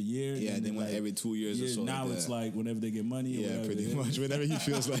happening every year. Yeah, and then like, every 2 years or so. Now like it's like whenever they get money. Yeah, pretty much. Whenever he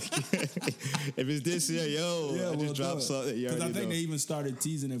feels like, if it's this year, I just dropped something. Because I think they even started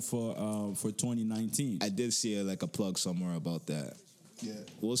teasing it for 2019. I did see like a plug somewhere about that. Yeah.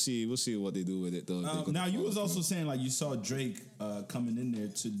 We'll see what they do with it though. Now you was also saying like you saw Drake coming in there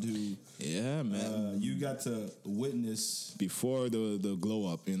to do. Yeah, man. You got to witness Before the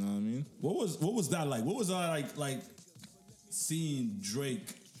glow up, you know what I mean? what was that like? What was that like seeing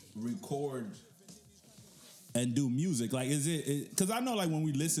Drake record and do music? Like, is it? Because I know like when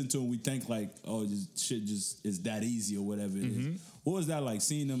we listen to him, we think like, oh, this shit just is that easy or whatever it is. What was that like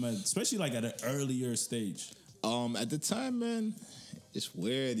seeing him especially like at an earlier stage? At the time, man, it's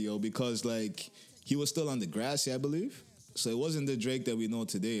weird, yo, because like he was still on the grassy, I believe. So it wasn't the Drake that we know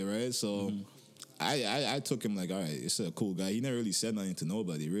today, right? So I took him like, all right, it's a cool guy. He never really said nothing to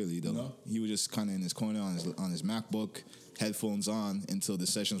nobody, really, though. No? He was just kind of in his corner on his MacBook, headphones on until the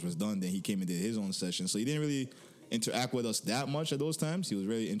sessions was done. Then he came and did his own session. So he didn't really interact with us that much at those times. He was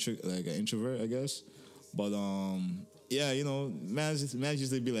very like an introvert, I guess. But yeah, you know, man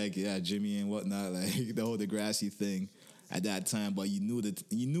used to be like, yeah, Jimmy and whatnot, like the whole Degrassi thing at that time. But you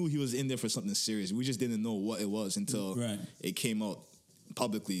knew he was in there for something serious. We just didn't know what it was until it came out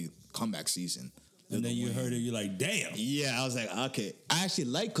publicly, comeback season. And then you heard it, you're like, damn. Yeah, I was like, okay. I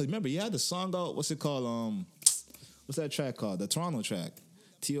actually because remember, he had the song out, what's it called? What's that track called? The Toronto track.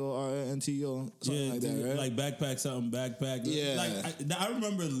 TORNTO, something like that, right? Like backpack. Yeah. Like I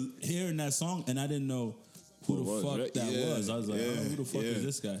remember hearing that song and I didn't know who the fuck that was. I was like, oh, who the fuck is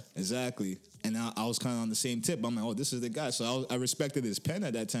this guy? Exactly. And I was kind of on the same tip. I'm like, oh, this is the guy. So I respected his pen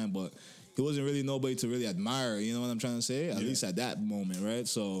at that time, but he wasn't really nobody to really admire. You know what I'm trying to say? At least at that moment, right?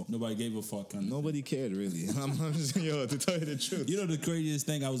 So nobody gave a fuck. Nobody cared, really. I'm just, to tell you the truth. You know the craziest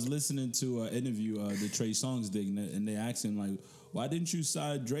thing? I was listening to an interview, the Trey Songz thing, and they asked him, like, why didn't you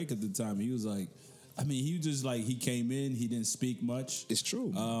sign Drake at the time? He was like, I mean, he just like, he came in, he didn't speak much. It's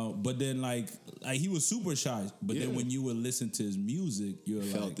true. But then like he was super shy. But then when you would listen to his music, you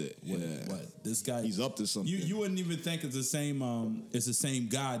felt like, it. What? This guy, he's up to something. You wouldn't even think it's the same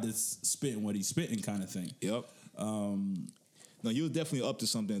guy that's spitting what he's spitting kind of thing. Yep. No, you were definitely up to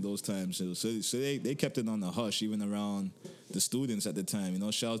something at those times. So they kept it on the hush, even around the students at the time. You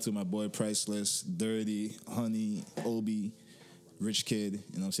know, shout out to my boy Priceless, Dirty, Honey, Obi, Rich Kid. You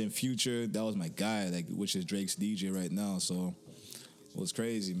know what I'm saying? Future, that was my guy, like, which is Drake's DJ right now. So it was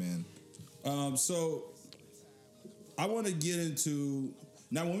crazy, man. So I want to get into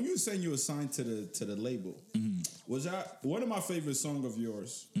now. When you were saying you were signed to the label, was that one of my favorite songs of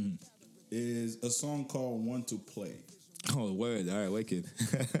yours? Is a song called "Want to Play." Oh, word! All right, wicked.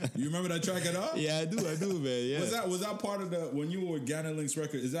 You remember that track at all? Yeah, I do, man. Yeah. Was that part of the when you were with Gannon Link's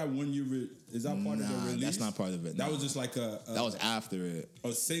record? Is that when you is that part of the release? That's not part of it. That was just like that was after it.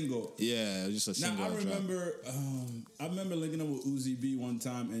 A single. Yeah, it was just a single. Now I remember linking up with Uzi B one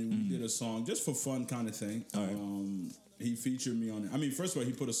time and we did a song just for fun kind of thing. All right. He featured me on it. I mean, first of all,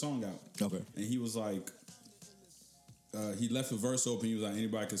 he put a song out. Okay. And he was like, he left a verse open. He was like,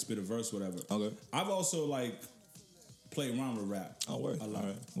 anybody can spit a verse, whatever. Okay. I've also like played around with rap. Oh, word. A lot. All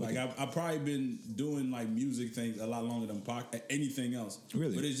right. Like I've probably been doing like music things a lot longer than anything else.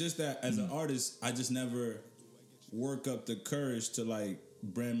 Really? But it's just that as an artist, I just never work up the courage to like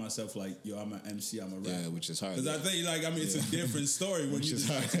brand myself like, yo, I'm an MC, I'm a rapper. Yeah, which is hard. Because I think like, I mean, it's a different story when you just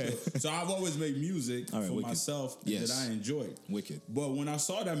So I've always made music for wicked. myself that I enjoyed. Wicked. But when I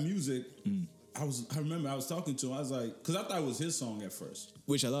saw that music, I remember I was talking to him. I was like, because I thought it was his song at first.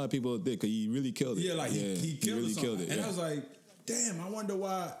 Which a lot of people did, because he really killed it. Yeah, like he killed really the song. killed it. And I was like, damn, I wonder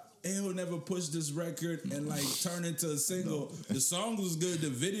why Ayo never pushed this record and like turned into a single. The song was good, the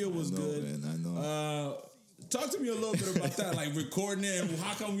video was good. Man, I know. Talk to me a little bit about that, like recording it, and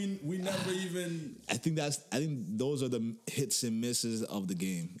how come we never even... I think those are the hits and misses of the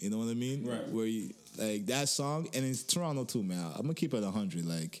game. You know what I mean? Right. Where you, like, that song, and it's Toronto too, man. I'm gonna keep it 100.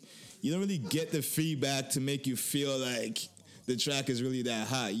 Like, you don't really get the feedback to make you feel like the track is really that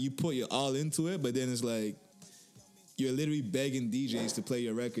hot. You put your all into it, but then it's like you're literally begging DJs to play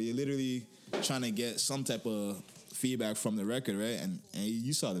your record. You're literally trying to get some type of feedback from the record, right? And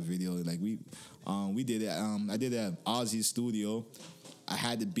you saw the video. Like we did it. I did it at Ozzy's studio. I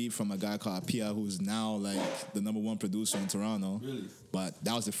had the beat from a guy called Pia, who's now like the #1 producer in Toronto. Really? But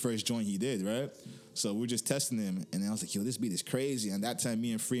that was the first joint he did, right? So we're just testing him, and I was like, yo, this beat is crazy. And that time,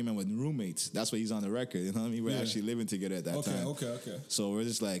 me and Freeman were roommates. That's why he's on the record, you know what I mean? We're actually living together at that time. Okay. So we're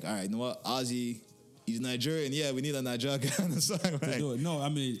just like, all right, you know what? Ozzy, he's Nigerian. Yeah, we need a Nigerian guy on the song, right? Do it. No, I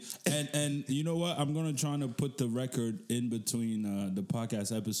mean, and you know what? I'm gonna try to put the record in between the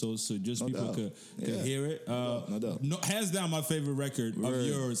podcast episodes so just people could hear it. No doubt. No, hands down, my favorite record of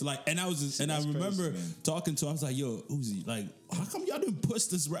yours. Like, and I was, and I remember talking to him. I was like, yo, Uzi, like, how come y'all didn't push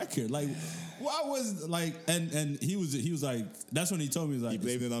this record? Like, why was like, and he was like, that's when he told me, he was like, he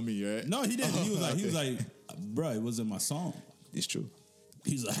blamed it on me, right? No, he didn't. He was like, bro, it wasn't my song. It's true.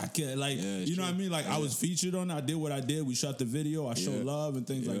 He's like, I can't, like, you know what I mean? Like, I was featured on it. I did what I did. We shot the video. I showed love and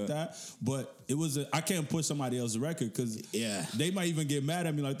things like that. But it was, I can't push somebody else's record because they might even get mad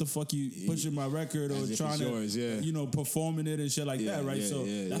at me, like, the fuck you pushing my record or trying to, you know, performing it and shit like that, right? So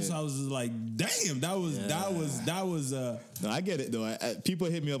that's how I was just like, damn, that was. No, I get it though. People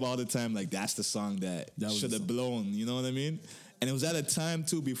hit me up all the time, like, that's the song that should have blown. You know what I mean? And it was at a time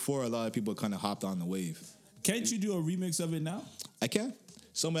too before a lot of people kind of hopped on the wave. Can't you do a remix of it now? I can.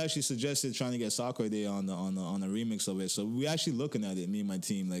 Somebody actually suggested trying to get Soccer Day on the remix of it. So we actually looking at it, me and my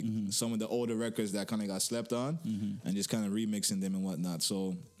team, like some of the older records that kind of got slept on, and just kind of remixing them and whatnot.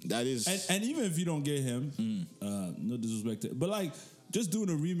 So that is, and even if you don't get him, no disrespect, but like just doing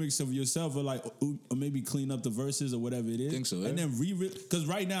a remix of yourself, or like, or maybe clean up the verses or whatever it is. Think so, and then because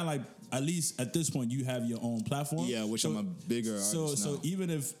right now, like, at least at this point, you have your own platform. Yeah, which I'm a bigger artist now. So even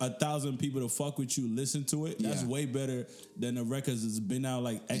if 1,000 people to fuck with you listen to it, that's way better than the records that's been out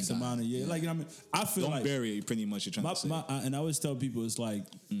like X amount of years. Like, I mean, I feel don't like bury it. Pretty much, you're trying to say. And I always tell people, it's like,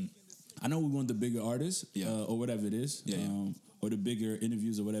 I know we want the bigger artists, or whatever it is, or the bigger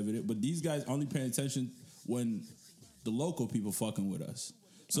interviews or whatever it is, but these guys only pay attention when the local people fucking with us.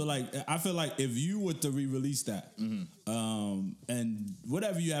 So, like, I feel like if you were to re-release that, and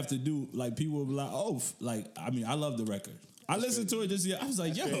whatever you have to do, like, people will be like, oh, like, I mean, I love the record. I listened to it just yet. I was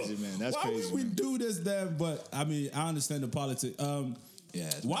like, that's crazy, man. That's why crazy, would we do this then? But, I mean, I understand the politics. Why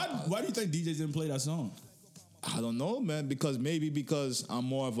do you think DJs didn't play that song? I don't know, man, because I'm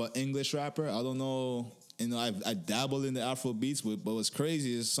more of an English rapper. I don't know. You know, I dabble in the Afro beats, but what's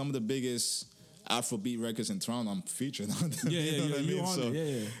crazy is some of the biggest Afrobeat records in Toronto, I'm featured on them. You know what I mean? So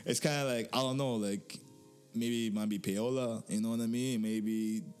it's kind of like, I don't know, like maybe it might be Payola, you know what I mean?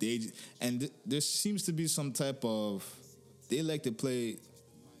 Maybe there seems to be some type of, they like to play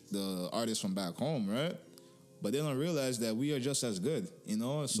the artists from back home, right? But they don't realize that we are just as good, you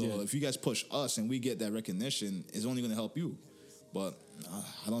know? So if you guys push us and we get that recognition, it's only going to help you. But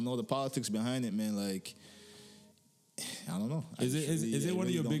I don't know the politics behind it, man. Like, I don't know. Is it one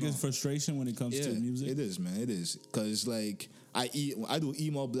of your biggest frustration when it comes to music? It is, man. It is. Because, like, I do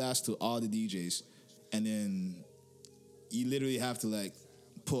email blast to all the DJs, and then you literally have to, like,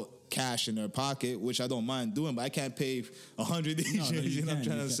 put cash in their pocket, which I don't mind doing, but I can't pay 100 DJs. You know what I'm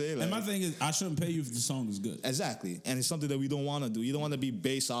trying to say? Like, and my thing is, I shouldn't pay you if the song is good. Exactly. And it's something that we don't want to do. You don't want to be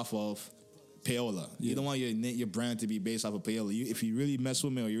based off of Payola. You don't want your brand to be based off of Payola. If you really mess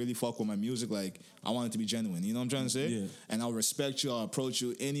with me or you really fuck with my music, like, I want it to be genuine. You know what I'm trying to say? Yeah. And I'll respect you. I'll approach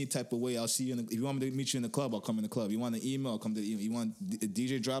you any type of way. I'll see you. If you want me to meet you in the club, I'll come in the club. You want an email, I'll come to the email. You want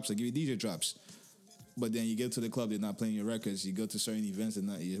DJ drops, I'll give you DJ drops. But then you get to the club, they're not playing your records. You go to certain events, and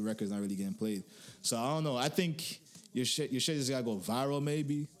your record's not really getting played. So I don't know. I think your shit just gotta go viral,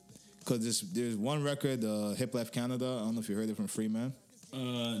 maybe. Because there's one record, Hip Life Canada. I don't know if you heard it from Freeman.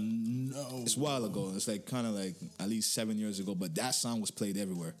 No. It's a while ago. It's like kind of like at least 7 years ago. But that song was played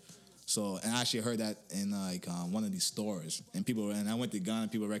everywhere. So, and I actually heard that in like one of these stores. And I went to Ghana,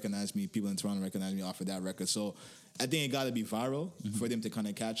 people recognized me. People in Toronto recognized me off of that record. So I think it got to be viral for them to kind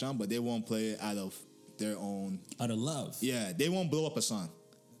of catch on. But they won't play it out of their own. Out of love. Yeah, they won't blow up a song.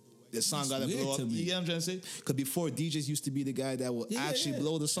 The song got to blow up. You get what I'm trying to say? Because before, DJs used to be the guy that will actually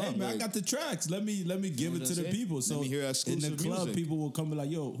blow the song. Hey, man, like, I got the tracks. Let me give it to the people. So let me hear exclusive in the club, music. People will come and be like,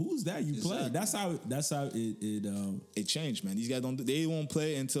 "Yo, who's that you play?" That's how it changed, man. These guys they won't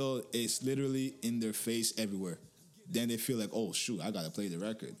play until it's literally in their face everywhere. Then they feel like, oh shoot, I gotta play the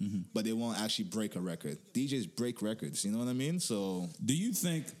record. But they won't actually break a record. DJs break records. You know what I mean? So, do you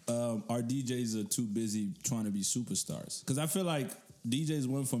think our DJs are too busy trying to be superstars? Because I feel like DJs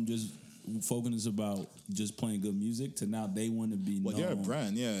went from just focusing about just playing good music to now they want to be known. Well, they're a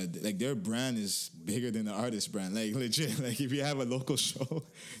brand, yeah. Like, their brand is bigger than the artist brand. Like, legit. Like, if you have a local show,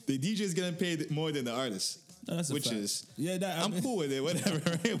 the DJ is getting paid more than the artist. No, that's which a fact. is, I'm cool with it, whatever.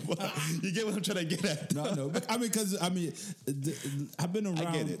 Right? You get what I'm trying to get at? No. I mean, because I've been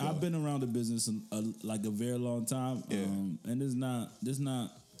around. I've been around the business like a very long time, and there's not,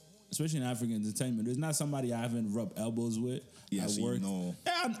 especially in African entertainment, there's not somebody I haven't rubbed elbows with. Yeah, so you know.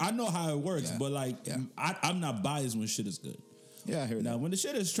 Yeah, I know how it works, but like, I'm not biased when shit is good. Yeah, I hear that. Now, when the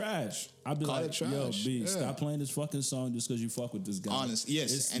shit is trash, I'll be like, yo, B, stop playing this fucking song just because you fuck with this guy. Honest,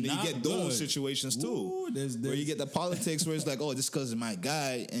 yes. And then you get those situations too. Ooh, where you get the politics where it's like, oh, this because of my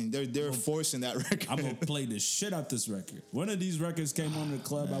guy, and they're forcing that record. I'm going to play the shit out this record. One of these records came on in the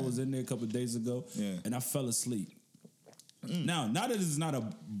club. I was in there a couple of days ago, and I fell asleep. Now, not that it's not a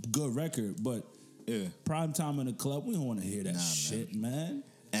good record, but prime time in the club, we don't want to hear that shit, man.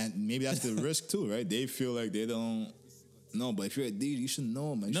 And maybe that's the risk too, right? They feel like they don't No, but if you're a DJ, you should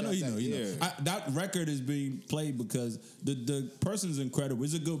know, man. No, you know. That record is being played because the person's incredible.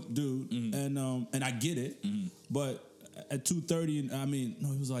 He's a good dude, and I get it. But at 2:30, I mean,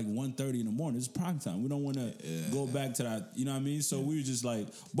 no, it was like 1:30 in the morning. It's prime time. We don't want to go back to that. You know what I mean? So we were just like,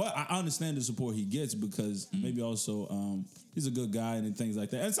 but I understand the support he gets because maybe also he's a good guy and things like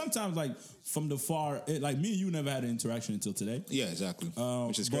that. And sometimes like from the far, like me and you never had an interaction until today. Yeah, exactly.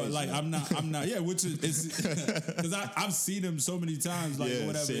 Which is crazy. But like I'm not. Yeah, which is because I've seen him so many times, like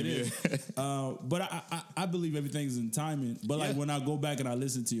whatever it is. But I believe everything's in timing. But like when I go back and I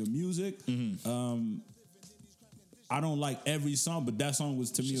listen to your music, I don't like every song, but that song was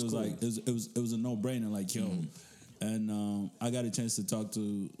to me, it was cool. Like it was a no brainer. Like yo, and I got a chance to talk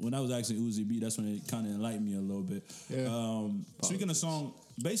to when I was actually Uzi B. That's when it kind of enlightened me a little bit. Yeah. Speaking of song,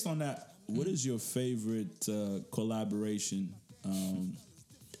 based on that, what is your favorite collaboration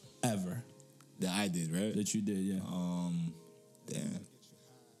ever that I did? Right, that you did? Yeah. Damn.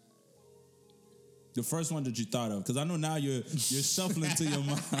 The first one that you thought of, because I know now you're shuffling to your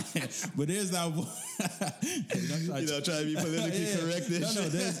mind, but there's that one. Trying to be politically correct. No,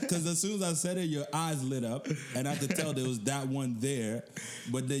 because as soon as I said it, your eyes lit up, and I could tell there was that one there.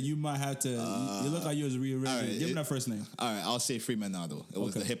 But then you might have to. You look like you was rearranging. Right, give me that first name. All right, I'll say Fremanado. It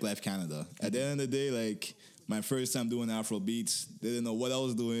was the Hip Life Canada. At the end of the day, like my first time doing Afro beats, they didn't know what I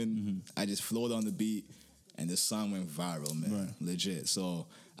was doing. I just flowed on the beat, and the song went viral, man, legit. So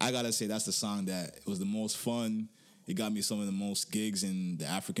I gotta say that's the song that it was the most fun. It got me some of the most gigs in the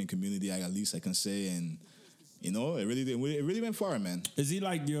African community, at least I can say, and you know, it really went far, man. Is he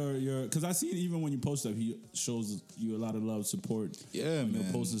like your? Because I see it even when you post stuff, he shows you a lot of love, support. Yeah, man.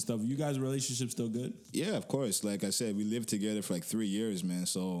 Your posts and stuff. You guys' relationship still good? Yeah, of course. Like I said, we lived together for like 3 years, man.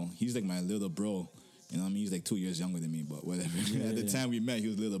 So he's like my little bro. You know what I mean? He's like 2 years younger than me, but whatever. At the time we met, he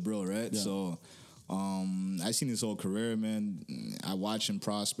was little bro, right? Yeah. So I seen his whole career, man. I watch him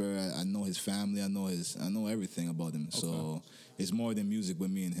prosper. I know his family. I know everything about him. Okay. So it's more than music with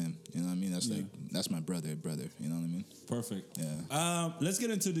me and him. You know what I mean? That's my brother. You know what I mean? Perfect. Yeah. Let's get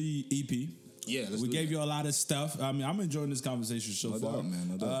into the EP. Yeah, we gave you a lot of stuff. I mean, I'm enjoying this conversation so far. Doubt, man,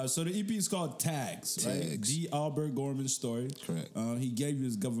 no doubt. So the EP is called Tags, right? G. Albert Gorman's story. Correct. He gave you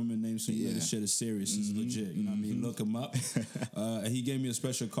his government name, so you know this shit is serious. It's legit. You know what I mean? Look him up. And he gave me a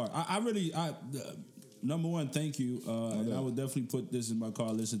special card. Number one, thank you. And I would definitely put this in my car,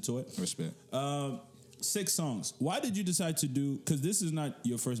 listen to it. Respect. 6 songs. Why did you decide to do, because this is not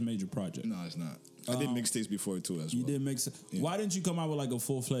your first major project. No, it's not. I did mixtapes before too as well. You did mix. Yeah. Why didn't you come out with like a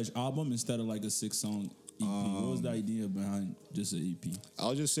full-fledged album instead of like a 6-song EP? What was the idea behind just an EP?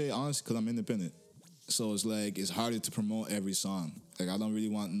 I'll just say honestly, because I'm independent. So it's like, it's harder to promote every song. Like I don't really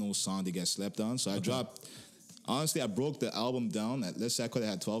want no song to get slept on. So I dropped, honestly, I broke the album down. Let's say I could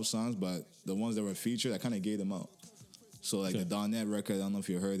have had 12 songs, but the ones that were featured, I kind of gave them out. So like the Donnet record, I don't know if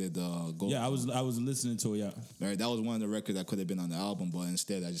you heard it. I was listening to it. Yeah, right. That was one of the records that could have been on the album, but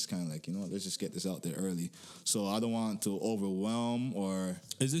instead I just kind of like, you know, let's just get this out there early. So I don't want to overwhelm or.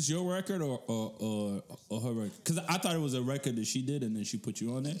 Is this your record or her record? Because I thought it was a record that she did and then she put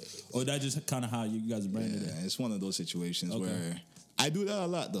you on it, or that just kind of how you guys branded it. Yeah, it's one of those situations where I do that a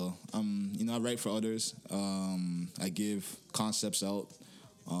lot though. You know, I write for others. I give concepts out.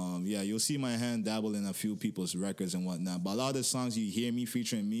 You'll see my hand dabble in a few people's records and whatnot. But a lot of the songs you hear me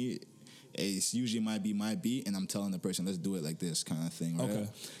featuring me, it's usually might be my beat, and I'm telling the person, let's do it like this kind of thing, right? Okay.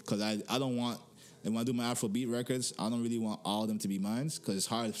 Because I don't want, and when I do my Afrobeat records, I don't really want all of them to be mine, because it's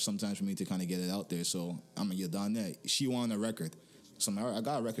hard sometimes for me to kind of get it out there. So I'm like, you're done there. She wanted a record. So I'm like, all right, I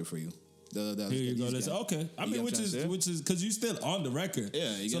got a record for you. Here you go. Listen, okay. I mean, which is because you still on the record.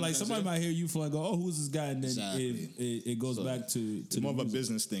 Yeah. So like somebody might hear you for and go, oh, who's this guy? And then it goes back to more of a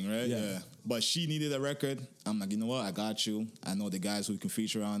business thing, right? Yeah. But she needed a record. I'm like, you know what? I got you. I know the guys who can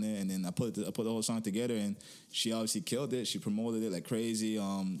feature on it. And then I put the whole song together, and she obviously killed it. She promoted it like crazy.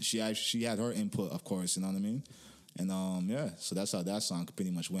 She had her input, of course. You know what I mean? And so that's how that song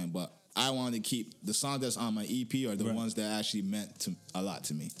pretty much went. But I wanted to keep the songs that's on my EP are the ones that actually meant a lot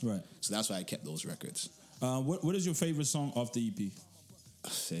to me. Right. So that's why I kept those records. What is your favorite song off the EP?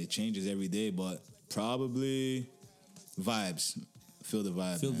 It changes every day, but probably Vibes. Feel the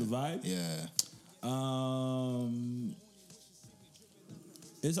Vibe. Feel the Vibe? Yeah.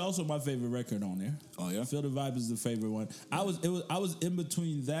 It's also my favorite record on there. Oh yeah. Feel the Vibe is the favorite one. I was in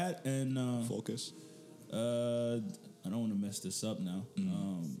between that and Focus. I don't want to mess this up now.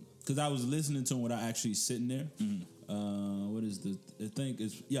 Because I was listening to him without actually sitting there. What is the thing?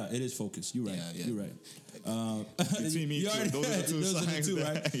 It is Focus. You're right. Yeah. You're right. Between me, those are the two songs.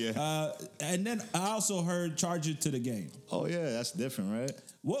 Right? Yeah. And then I also heard Charge It to the Game. Oh yeah, that's different, right?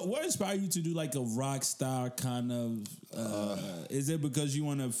 What inspired you to do like a rock star kind of? Is it because you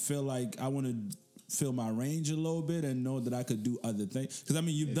want to feel like I want to feel my range a little bit and know that I could do other things? Because I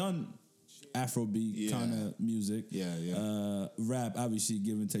mean, you've done Afrobeat kind of music. Yeah. Rap, obviously,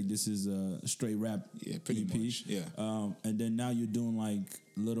 give and take. This is a straight rap pretty EP. much. Yeah. And then now you're doing like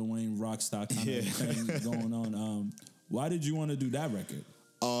Lil Wayne rockstar kind of thing going on. Why did you want to do that record?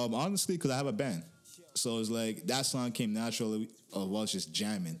 Honestly, because I have a band. So it's like that song came naturally of us just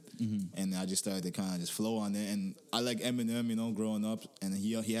jamming. And I just started to kind of just flow on it. And I like Eminem, you know, growing up. And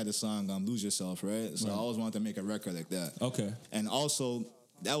he had a song, Lose Yourself, right? So I always wanted to make a record like that. Okay. And also,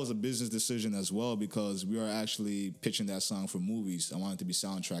 that was a business decision as well because we were actually pitching that song for movies. I wanted it to be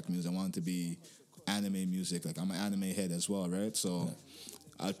soundtrack music. I wanted it to be anime music. Like, I'm an anime head as well, right? So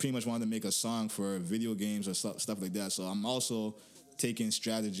I pretty much wanted to make a song for video games or stuff like that. So I'm also taking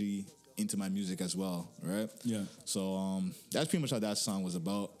strategy into my music as well, right? Yeah. So that's pretty much how that song was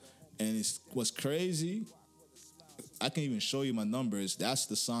about. And what's crazy, I can even show you my numbers. That's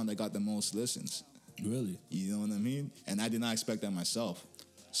the song that got the most listens. Really? You know what I mean? And I did not expect that myself.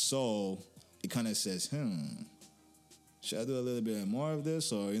 So it kind of says, should I do a little bit more of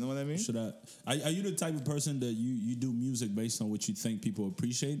this, or you know what I mean? Should I? Are you the type of person that you do music based on what you think people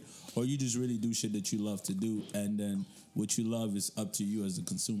appreciate, or you just really do shit that you love to do, and then what you love is up to you as a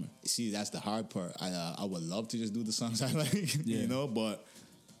consumer? See, that's the hard part. I would love to just do the songs I like, you know, but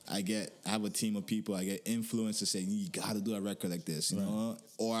I have a team of people. I get influenced to say, you got to do a record like this, you know?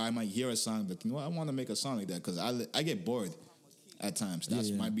 Or I might hear a song, but you know what? I want to make a song like that because I get bored at times.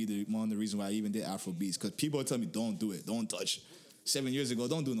 That's might be one of the reasons why I even did Afro beats, because people would tell me, don't do it, don't touch. 7 years ago,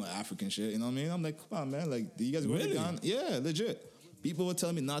 don't do no African shit, you know what I mean? I'm like, come on, man, like, do you guys really gone? Yeah, legit. People would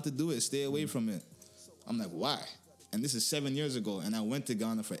tell me not to do it, stay away from it. I'm like, why? And this is 7 years ago, and I went to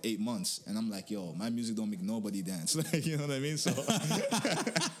Ghana for 8 months, and I'm like, yo, my music don't make nobody dance. Like, you know what I mean? So,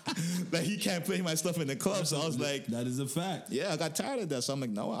 like, he can't play my stuff in the club, so I was like... That is a fact. Yeah, I got tired of that, so I'm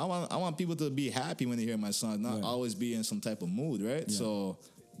like, no, I want people to be happy when they hear my song, not always be in some type of mood, right? Yeah. So,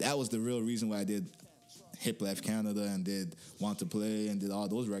 that was the real reason why I did Hip Life Canada and did Want to Play and did all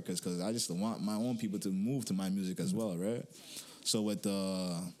those records, because I just want my own people to move to my music as well, right? So with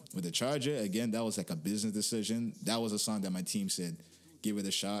the Charger, again, that was like a business decision. That was a song that my team said, give it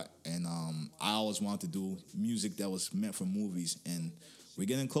a shot. And I always wanted to do music that was meant for movies. And we're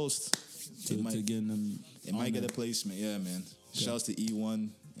getting close to getting them. It might get a placement, yeah, man. Okay. Shouts to E1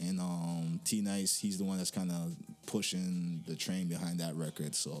 and T-Nice. He's the one that's kind of pushing the train behind that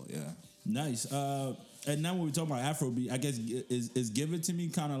record. So, yeah. Nice. And now when we talk about Afrobeat, I guess is Give It To Me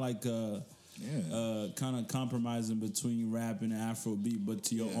kind of like... kind of compromising between rap and Afrobeat, but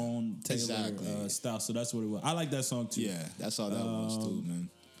to your own tailored style. So that's what it was. I like that song too. Yeah, that's all that was too, man.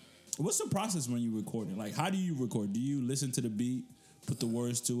 What's the process when you record it? Like, how do you record? Do you listen to the beat, put the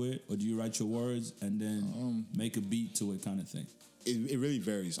words to it, or do you write your words and then make a beat to it kind of thing? It really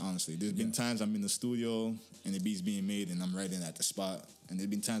varies, honestly. There's been times I'm in the studio and the beat's being made and I'm writing at the spot. And there's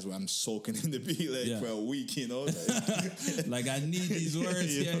been times where I'm soaking in the beat for a week, you know? Like I need these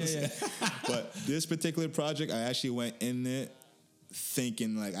words. Yeah. But this particular project, I actually went in it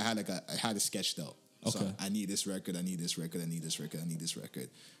thinking like I had it sketched out. Okay. So I need this record, I need this record, I need this record, I need this record.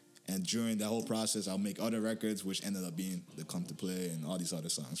 And during that whole process, I'll make other records, which ended up being the Come to Play and all these other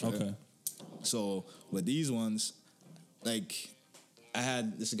songs, right? Okay. So with these ones, like... I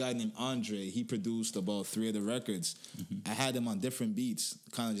had this guy named Andre. He produced about 3 of the records. Mm-hmm. I had him on different beats,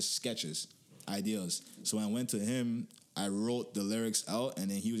 kind of just sketches, ideas. So when I went to him, I wrote the lyrics out,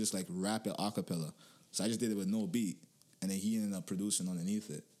 and then he was just like rap it a cappella. So I just did it with no beat, and then he ended up producing underneath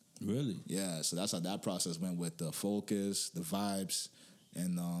it. Really? Yeah. So that's how that process went with the focus, the vibes,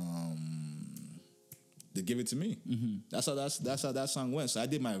 and the Give It To Me. Mm-hmm. That's how that song went. So I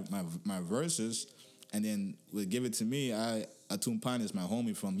did my verses. And then with Give It To Me, Atum Pine is my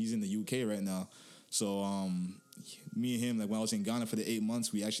homie he's in the UK right now. So me and him, like when I was in Ghana for the 8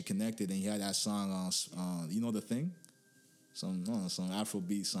 months, we actually connected and he had that song, you know The Thing? Some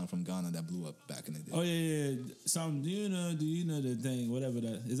Afrobeat song from Ghana that blew up back in the day. Oh, yeah. Do you know The Thing? Whatever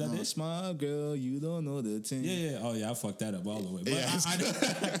that is. That it? Smile girl, you don't know the thing. Yeah. Oh, yeah, I fucked that up all the way. But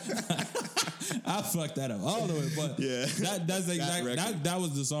I fucked that up all the way, but Yeah. that's exactly record. that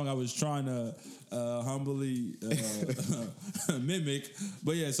was the song I was trying to humbly mimic.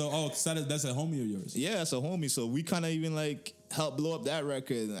 But yeah, so that's a homie of yours. Yeah, it's a homie. So we kind of even like helped blow up that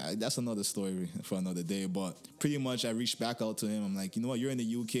record. That's another story for another day. But pretty much, I reached back out to him. I'm like, you know what? You're in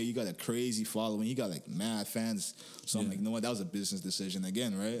the UK. You got a crazy following. You got like mad fans. So I'm like, you know what? That was a business decision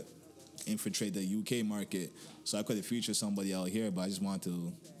again, right? Infiltrate the UK market. So I could have featured somebody out here, but I just wanted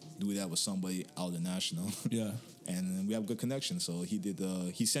to do that with somebody out the national. Yeah. And we have good connection. So he did.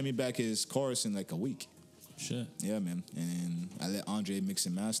 He sent me back his chorus in like a week. Shit. Yeah, man. And I let Andre mix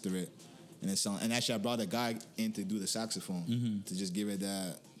and master it. And actually I brought a guy in to do the saxophone to just give it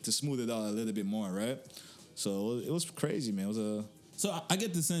that, to smooth it out a little bit more, right? So it was crazy, man. It was So I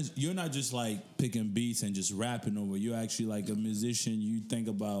get the sense you're not just like picking beats and just rapping over. You're actually like a musician. You think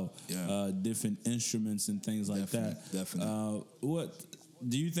about different instruments and things like that. Definitely. What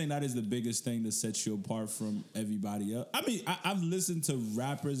do you think that is the biggest thing that sets you apart from everybody else? I mean, I've listened to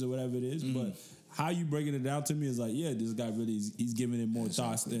rappers or whatever it is, but how you breaking it down to me is like, yeah, this guy really he's giving it more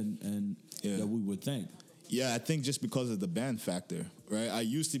thoughts than that we would think. Yeah, I think just because of the band factor, right? I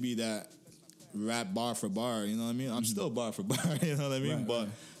used to be that rap bar for bar, you know what I mean? I'm still bar for bar, you know what I mean? Right, but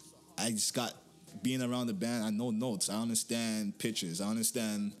I just got, being around the band, I know notes, I understand pitches, I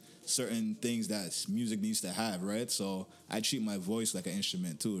understand certain things that music needs to have, right? So I treat my voice like an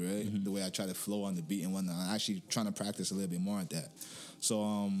instrument too, right? The way I try to flow on the beat and whatnot. I'm actually trying to practice a little bit more at that.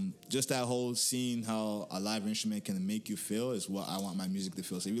 So just that whole seeing how a live instrument can make you feel is what I want my music to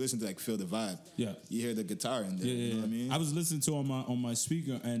feel. So if you listen to like Feel the Vibe, you hear the guitar in there. You know what I mean? I was listening to on my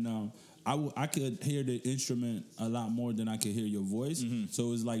speaker and I could hear the instrument a lot more than I could hear your voice. So it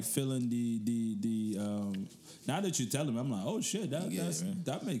was like feeling the now that you tell me, I'm like, oh shit,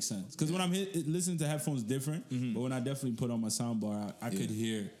 that makes sense. Because when I'm listening to headphones different, but when I definitely put on my soundbar, I could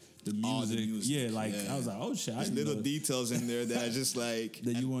hear the music. All the music. Yeah, like I was like, oh shit. There's little details in there that I just like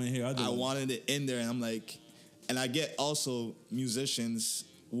that you want to hear. I wanted it in there, and I'm like, and I get also musicians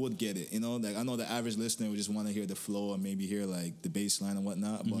would get it, you know. Like I know the average listener would just want to hear the flow or maybe hear like the bass line and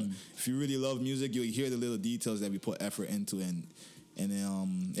whatnot. But if you really love music, you'll hear the little details that we put effort into, and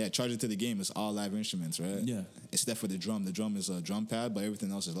then Charge It to the Game is all live instruments, right? Yeah. Except for the drum. The drum is a drum pad, but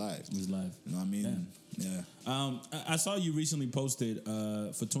everything else is live. It's live. You know what I mean? Yeah. I saw you recently posted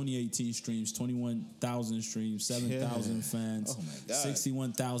for 2018 streams, 21,000 streams, 7,000 fans, Oh my God.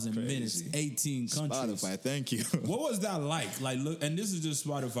 61,000 minutes, 18 countries. Spotify, thank you. What was that like? Like, look, and this is just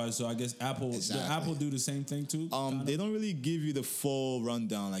Spotify, so I guess Apple. Exactly. Did Apple do the same thing too? They don't really give you the full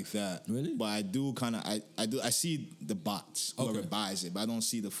rundown like that. Really? But I do kind of I see the bots whoever buys it, but I don't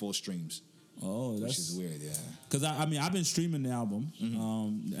see the full streams. Oh, which is weird, yeah. Because I mean, I've been streaming the album,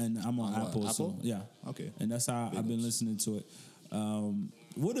 and I'm on Apple, so yeah, okay, and that's how I've been listening to it.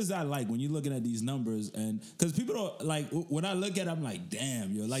 What is that like when you're looking at these numbers? And because people don't like when I look at it, I'm like,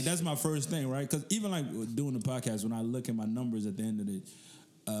 damn, yo, like that's my first thing, right? Because even like doing the podcast, when I look at my numbers at the end of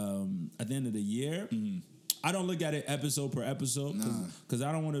the year. I don't look at it episode per episode because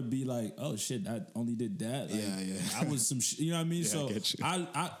I don't want to be like, oh shit, I only did that. Like, I was some you know what I mean? So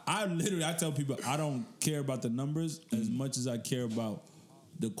I literally tell people I don't care about the numbers as much as I care about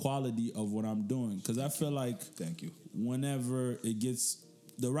the quality of what I'm doing, because I feel like thank you, whenever it gets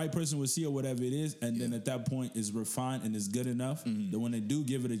the right person will see or whatever it is, and then at that point it's refined and it's good enough that when they do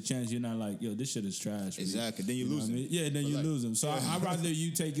give it a chance, you're not like, yo, this shit is trash. Exactly. Then you lose them. I mean? Yeah, then you lose them. So I'd rather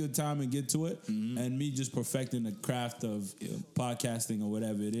you take your time and get to it, and me just perfecting the craft of podcasting or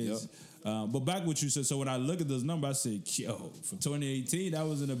whatever it is. But back what you said, so when I look at those numbers, I say, yo, for 2018, that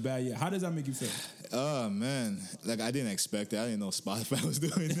wasn't a bad year. How does that make you feel? Oh, man. Like, I didn't expect it. I didn't know Spotify was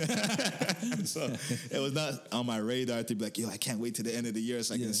doing that. So it was not on my radar to be like, yo, I can't wait to the end of the year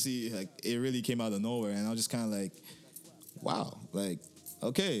so I can see. Like, it really came out of nowhere. And I was just kind of like, wow. Like,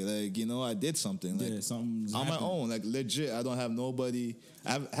 okay, like, you know, I did something. Like, something's on my own. Like, legit, I don't have nobody.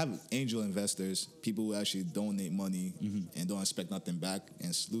 I have angel investors, people who actually donate money and don't expect nothing back,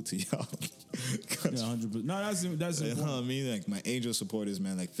 and salute to y'all. 100%. No, that's important. You know what I mean? Like, my angel supporters,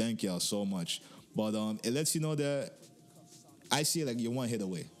 man, like, thank y'all so much. But it lets you know that I see it like you're one hit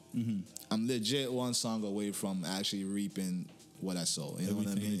away. I'm legit one song away from actually reaping what I sow. You know what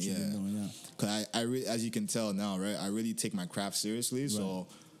I mean? Yeah. Because I really, as you can tell now, right? I really take my craft seriously. Right. So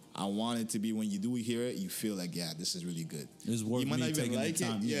I want it to be, when you do hear it, you feel like, yeah, this is really good. It's worth you might me not even taking like the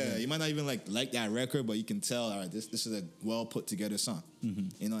time. it. Yeah, you might not even like that record, but you can tell, all right, this is a well put together song.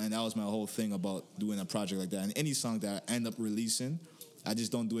 You know, and that was my whole thing about doing a project like that. And any song that I end up releasing, I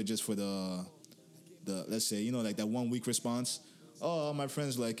just don't do it just for the let's say, you know, like that 1 week response. Oh, my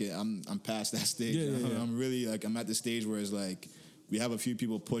friends like it. I'm past that stage. I'm really like, I'm at the stage where it's like, we have a few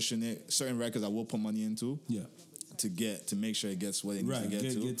people pushing it. Certain records I will put money into. Yeah. To make sure it gets what it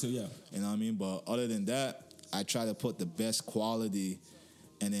needs to get to. Yeah. You know what I mean? But other than that, I try to put the best quality.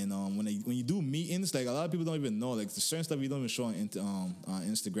 And then when you do meetings, like a lot of people don't even know, like the certain stuff you don't even show on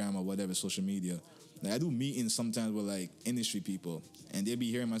Instagram or whatever social media. Like I do meetings sometimes with like industry people, and they'll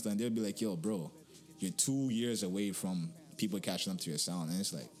be hearing my stuff, and they'll be like, "Yo, bro, you're 2 years away from people catching up to your sound," and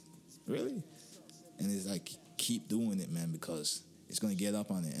it's like, really? And it's like, keep doing it, man, because it's gonna get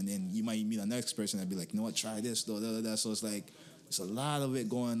up on it. And then you might meet the next person and be like, "You know what? Try this, though." So it's like. It's a lot of it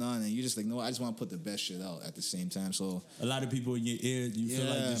going on, and you're just like, no, I just want to put the best shit out at the same time. So a lot of people in your ear, you feel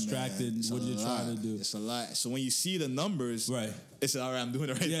like distracted. What you're trying to do? It's a lot. So when you see the numbers, right, it's all right. I'm doing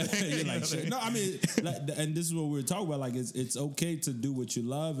the right thing. You're like, shit. No, I mean, and this is what we were talking about. Like, it's okay to do what you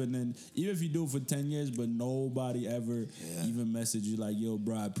love, and then even if you do it for 10 years, but nobody ever even message you like, yo,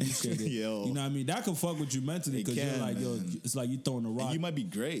 bro, I appreciate it. Yo. You know what I mean? That can fuck with you mentally because you're like, yo, it's like you throwing a rock. And you might be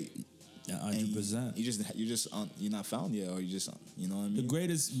great. 100%. You're not found yet, or you just, you know what I mean? The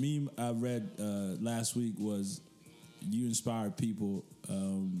greatest meme I read last week was, you inspire people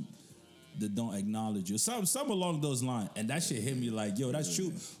that don't acknowledge you. Some along those lines, and that shit hit me like, yo, that's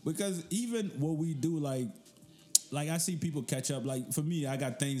true. Because even what we do, like I see people catch up. Like for me, I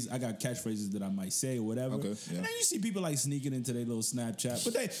got catchphrases that I might say or whatever. Okay, yeah. And then you see people like sneaking into their little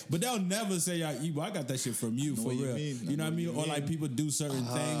Snapchat, but they'll never say, "I got that shit from you for real." You know what I mean? Or like people do certain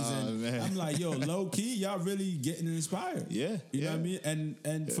things, and man. I'm like, "Yo, low key, y'all really getting inspired." Yeah, you know what I mean?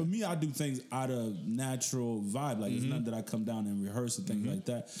 And for me, I do things out of natural vibe. Like it's nothing that I come down and rehearse and things like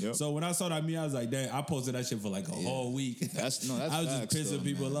that. Yep. So when I saw that, I was like, "Damn!" I posted that shit for like a whole week. I was just pissing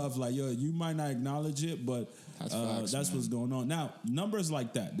people off. Like, yo, you might not acknowledge it, but. That's what's going on. Now, numbers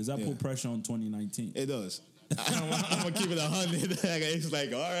like that, does that put pressure on 2019? It does. I'm going to keep it 100. It's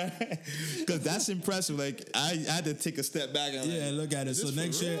like, all right. Because that's impressive. Like, I had to take a step back. And look at it. So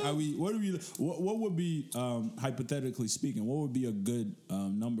next year, what would be, hypothetically speaking, what would be a good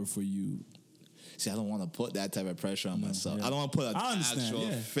number for you? See, I don't want to put that type of pressure on myself. Yeah. I don't want to put an actual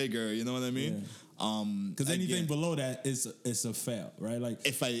figure, you know what I mean? Yeah. Because anything below that is a fail, right? Like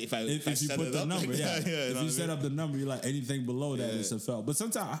if you put the number, if you set up the number, you're like anything below that is a fail. But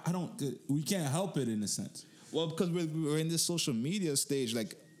sometimes we can't help it in a sense. Well, because we're in this social media stage,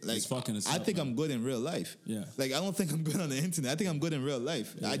 like I think I'm good in real life. Yeah, like I don't think I'm good on the internet. I think I'm good in real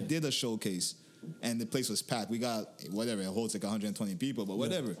life. I did a showcase, and the place was packed. We got whatever, it holds like 120 people, but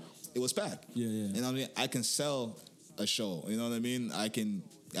whatever, it was packed. Yeah. And I mean, I can sell a show. You know what I mean? I can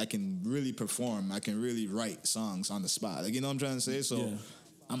really perform. I can really write songs on the spot. Like, you know what I'm trying to say? So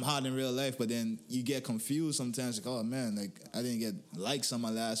I'm hot in real life, but then you get confused sometimes. Like, oh man, like I didn't get likes on my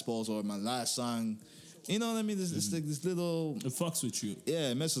last post or my last song. You know what I mean? This little... It fucks with you. Yeah,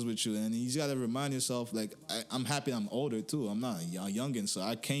 it messes with you. And you just got to remind yourself, like, I'm happy I'm older too. I'm not a youngin'. So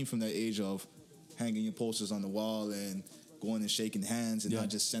I came from that age of hanging your posters on the wall and going and shaking hands and not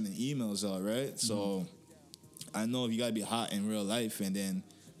just sending emails out, right? So I know if you got to be hot in real life, and then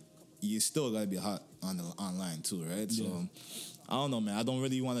you still gotta be hot online too, right? So I don't know, man. I don't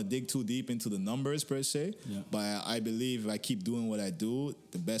really want to dig too deep into the numbers per se, but I believe if I keep doing what I do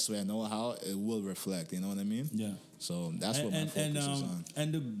the best way I know how, it will reflect. You know what I mean? Yeah. So that's what my focus is on.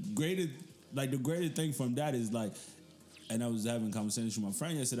 And the greatest thing from that is like, and I was having a conversation with my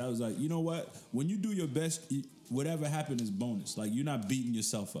friend yesterday. I was like, you know what? When you do your best, whatever happened is bonus. Like, you're not beating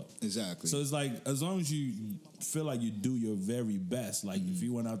yourself up. Exactly. So it's like, as long as you feel like you do your very best, like if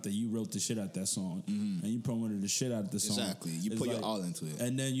you went out there, you wrote the shit out that song, and you promoted the shit out of the song. Exactly. You put your all into it.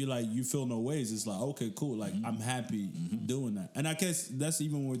 And then you feel no ways. It's like, okay, cool. Like, I'm happy doing that. And I guess that's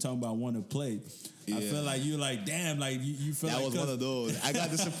even when we're talking about Wanna Play. I feel like you're like, damn, like you feel that like... That was one of those. I got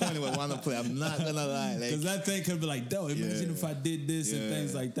disappointed with Wanna Play. I'm not gonna lie. Because that thing could be like, dope, imagine if I did this and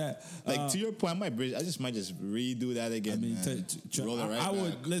things like that. Like, to your point, I might just redo that again. I mean, roll it right I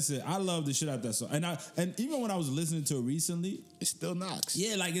would, listen, I love the shit out of that song. And even when I was listening to it recently... It still knocks.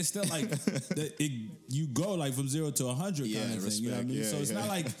 Yeah, like, it's still like... you go, like, from 0 to 100 kind of thing. You know what I mean? So it's not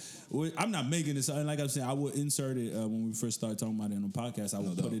like... I'm not making this, and like I'm saying, I would insert it when we first started talking about it on the podcast. I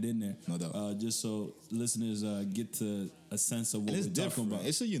would put it in there, no doubt, just so listeners get to a sense of what we're talking about.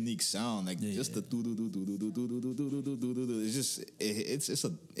 It's a unique sound, like just the do do do do do do do do do do do do. It's just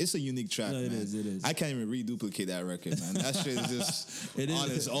it's a unique track. No, man. It is. I can't even reduplicate that record, man. That shit is just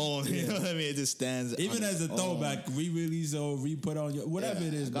on its own. You know what I mean? It just stands. Even as a throwback, re-release or re-put on your whatever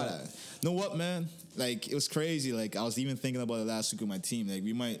it is. You know what, man? Like, it was crazy. Like, I was even thinking about it last week with my team. Like,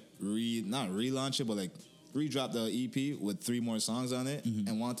 we might not relaunch it, but like re-drop the EP with 3 more songs on it,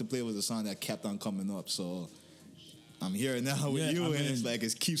 and wanted to play with a song that kept on coming up. So I'm here now with Yeah, you, I and mean- it's like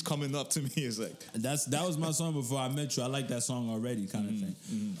it keeps coming up to me. It's like That was my song before I met you. I like that song already, kind of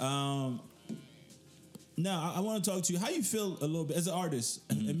thing. Now I want to talk to you. How you feel a little bit as an artist,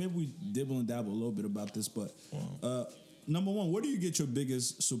 and maybe we dibble and dabble a little bit about this, but number one, where do you get your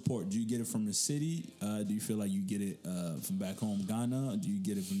biggest support? Do you get it from the city? Do you feel like you get it from back home, Ghana? Do you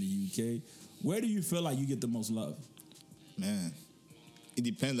get it from the UK? Where do you feel like you get the most love? man, it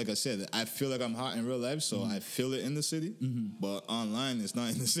depends. Like I said, I feel like I'm hot in real life, so I feel it in the city. But online, it's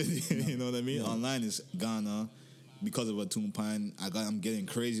not in the city. You know what I mean? Online is Ghana because of a Pine. I'm getting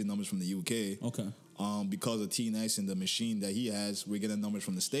crazy numbers from the UK. Okay. Because of T Nice and the machine that he has, we're getting numbers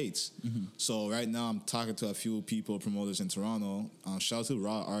from the States. So right now, I'm talking to a few people, promoters in Toronto. Shout out to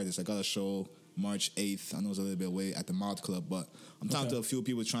Raw Artists. I got a show March 8th. I know it's a little bit away at the Mouth Club, but I'm talking to a few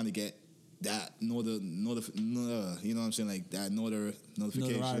people trying to get that you know what I'm saying, like that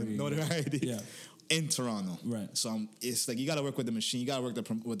notification, notoriety Yeah. in Toronto. Right. So it's like you got to work with the machine, you got to work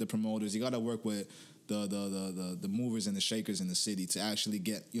with the promoters, you got to work with the movers and the shakers in the city to actually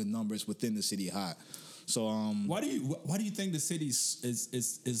get your numbers within the city hot. So Why do you think the city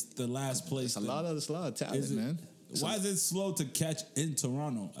is the last place? it's a lot of talent, man. Why is it slow to catch in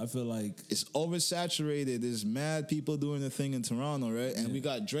Toronto? I feel like It's oversaturated. There's mad people doing the thing in Toronto, right? And we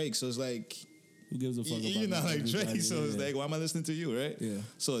got Drake, so it's like who gives a fuck about you're not that? like Drake, Everybody, so it's like, why am I listening to you, right? Yeah.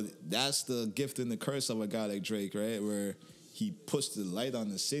 So that's the gift and the curse of a guy like Drake, right? Where he puts the light on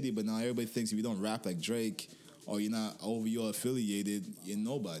the city, but now everybody thinks if you don't rap like Drake or you're not OVO affiliated, you're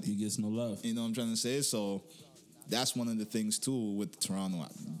nobody. he gets no love. You know what I'm trying to say? So that's one of the things too with Toronto,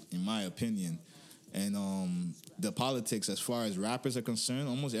 in my opinion. And the politics, as far as rappers are concerned,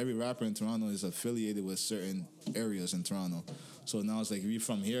 almost every rapper in Toronto is affiliated with certain areas in Toronto. So now it's like if you're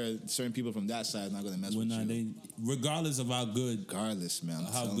from here, certain people from that side are not going to mess with you. Regardless of how good. Regardless, man.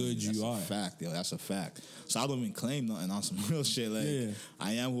 I'm How telling good you that's are. a fact, yo. That's a fact. So I don't even claim nothing on some real shit. Like, Yeah.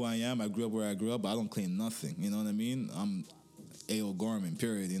 I am who I am. I grew up where I grew up, but I don't claim nothing. You know what I mean? I'm A.O. Gorman,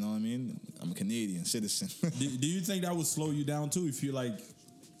 period. You know what I mean? I'm a Canadian citizen. Do you think that would slow you down too if you like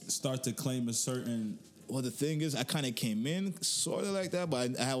start to claim a certain? Well, the thing is, I kind of came in sort of like that,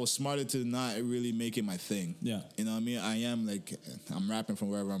 but I was smarter to not really make it my thing. Yeah. You know what I mean? I am like, I'm rapping from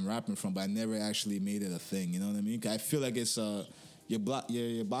wherever I'm rapping from, but I never actually made it a thing. You know what I mean? 'Cause I feel like it's,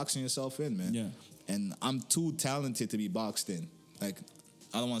 you're boxing yourself in, man. Yeah. And I'm too talented to be boxed in. Like,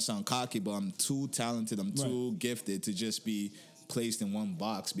 I don't want to sound cocky, but I'm too talented, I'm too gifted to just be placed in one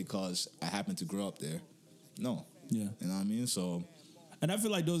box because I happen to grow up there. No. Yeah. You know what I mean? So... And I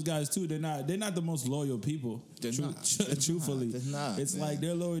feel like those guys too. They're not the most loyal people. They're not. Truthfully, They're not, it's man. like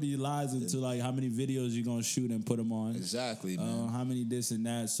their loyalty lies into like how many videos you're gonna shoot and put them on. Exactly, man. How many this and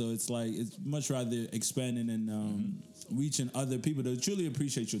that. So it's like it's much rather expanding and reaching other people to truly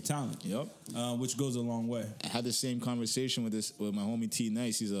appreciate your talent. Yep. Which goes a long way. I had the same conversation with my homie T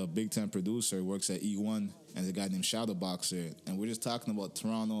Nice. He's a big time producer, works at E1, and a guy named Shadowboxer. And we're just talking about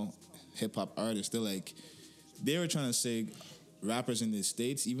Toronto hip hop artists. They were trying to say rappers in the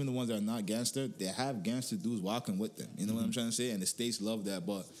States, even the ones that are not gangster, they have gangster dudes walking with them. You know what I'm trying to say? And the States love that.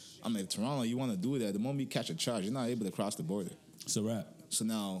 But I'm like, Toronto, you want to do that. The moment you catch a charge, you're not able to cross the border. It's a wrap. So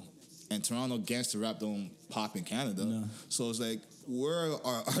now, and Toronto gangster rap don't pop in Canada. No. So it's like, where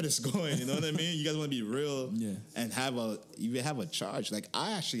are artists going? You know what I mean? You guys want to be real and you have a charge. Like,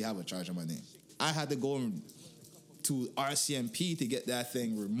 I actually have a charge on my name. I had to go to RCMP to get that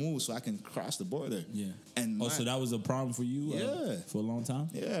thing removed so I can cross the border. Yeah. And so that was a problem for you? Yeah. For a long time?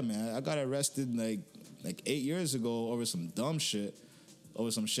 Yeah, man. I got arrested like 8 years ago over some dumb shit.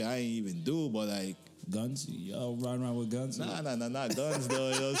 Over some shit I ain't even do, but like... Guns? Y'all riding around with guns? Nah, not guns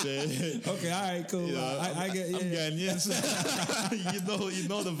though, you know what I'm saying? Okay, all right, cool. You know, I get I'm getting yes. you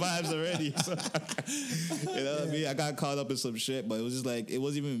know the vibes already. So, you know what I mean? I got caught up in some shit, but it was just like, it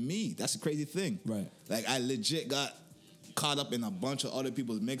wasn't even me. That's the crazy thing. Right. Like, I legit got caught up in a bunch of other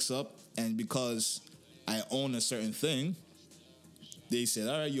people's mix-up, and because I own a certain thing, they said,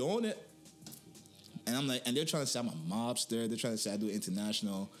 all right, you own it. And I'm like, and they're trying to say I'm a mobster. They're trying to say I do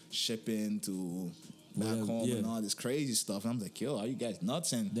international shipping to back home and all this crazy stuff. And I'm like, yo, are you guys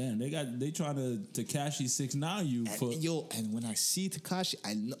nuts? And damn, they trying to Tekashi 6ix9ine you for and when I see Tekashi,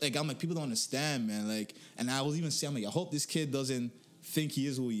 I know, like, I'm like, people don't understand, man. Like, and I was even saying, I'm like, I hope this kid doesn't think he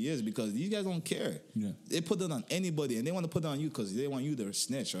is who he is, because these guys don't care. Yeah. They put it on anybody, and they want to put it on you because they want you to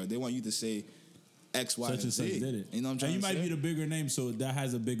snitch, or they want you to say X, Y, such and Z. such did it. You know what I'm trying and to you say? might be the bigger name, so that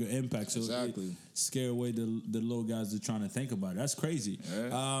has a bigger impact. So Exactly. it scare away the little guys that are trying to think about it. That's crazy.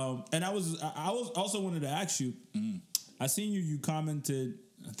 Yeah. And I was also wanted to ask you. I seen you commented.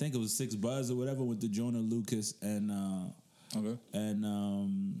 I think it was 6 Buzz or whatever with the Jonah Lucas and Okay.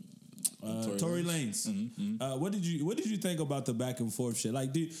 and Tory Lanez. What did you think about the back and forth shit?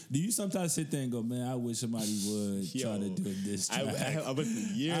 Like, do you sometimes sit there and go, man, I wish somebody would try to do this track. I went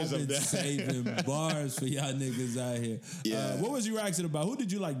through years I've been of that. saving bars for y'all niggas out here. Yeah. What was your reaction about? Who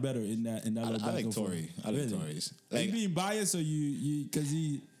did you like better in that little back I like and forth? Tory. I like Tory's. Are you Like, being biased or you because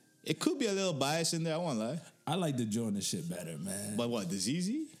he? it could be a little bias in there. I won't lie. I like the Jordan shit better, man. But what, the ZZ?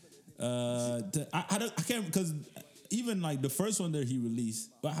 I can't because even like the first one that he released,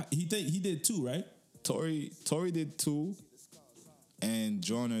 but he did two, right? Tory did 2, and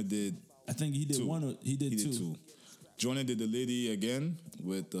Joyner did. I think he did 2. one. He did two. Joyner did the Liddy again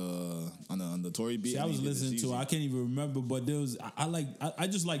with on the Tory beat. See, I and was he did the listening to ZZ. it. I can't even remember, but there was I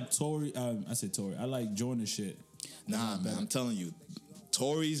just like Tory. I said Tory. I like Jordan shit. Nah, man, I'm telling you,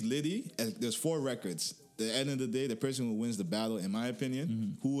 Tory's Liddy. There's 4 records. At the end of the day, the person who wins the battle, in my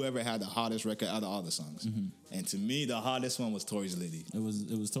opinion, whoever had the hottest record out of all the songs. And to me, the hottest one was Tory's Liddy. It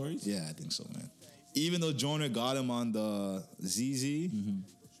was Tory's. Yeah, I think so, man. Even though Joyner got him on the ZZ,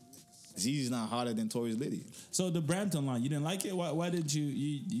 ZZ's not hotter than Tory's Liddy. So the Brampton line, you didn't like it? Why did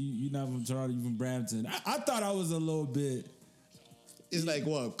you not from Toronto, you from Brampton? I thought I was a little bit. It's like,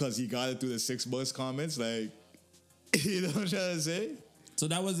 what? Because he got it through the 6 months comments? Like, you know what I'm trying to say? So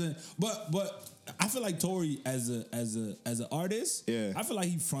that wasn't. But I feel like Tory as an artist, Yeah. I feel like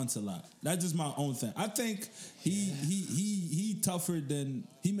he fronts a lot. That's just my own thing. I think he tougher than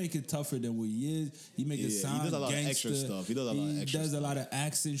he make it tougher than what he is. He make it Yeah, sound he does a lot of gangster. extra stuff. He does a lot of extra does a stuff. lot of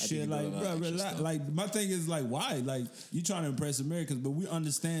accent think shit. he does Like, a lot bro, of extra relax. stuff. Like my thing is like, why? Like you trying to impress Americans, but we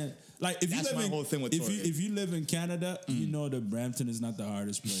understand. Like if That's you live my in, whole thing with if Tory. you live in Canada, you know that Brampton is not the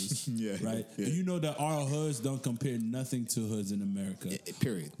hardest place. Yeah, right. yeah. And you know that our hoods don't compare nothing to hoods in America.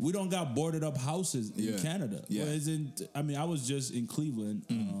 Period. We don't got boarded up houses in Yeah. Canada. Yeah. Whereas I was just in Cleveland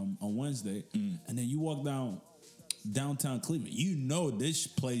on Wednesday, and then you walk downtown Cleveland. You know this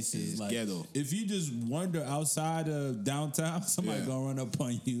place is It's like ghetto. if you just wander outside of downtown, somebody Yeah. gonna run up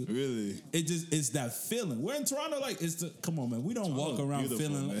on you. Really? It's that feeling. We're in Toronto, like come on, man. We don't walk Toronto's around beautiful,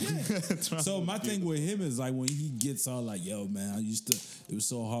 feeling like. man. Yeah. Toronto's So my thing beautiful. with him is like when he gets all like, yo, man, it was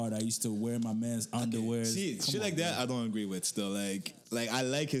so hard. I used to wear my man's underwear. See, Come shit on, like that, I don't agree with still. Like I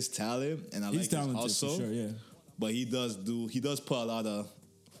like his talent and I He's like talented his for hustle. sure, yeah. But he does put a lot of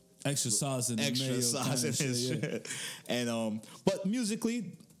Extra sauce in the extra mayo sauce in kinda his shit, yeah. shit. And but musically,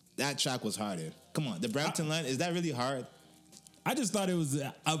 that track was harder. Come on, the Brampton line, is that really hard? I just thought it was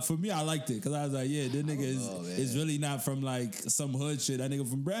for me. I liked it because I was like, yeah, this nigga is really not from like some hood shit. That nigga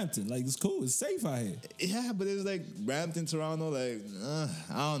from Brampton, like it's cool, it's safe out here. Yeah, but it's like Brampton, Toronto, like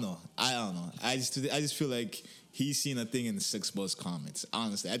I don't know. I just feel like he's seen a thing in the 6 Buzz comments.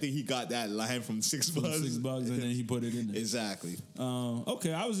 Honestly, I think he got that line from 6 Buzz. $6 and then he put it in there. Exactly.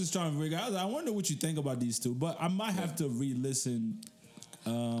 Okay, I was just trying to figure out. I wonder what you think about these two, but I might have to re-listen.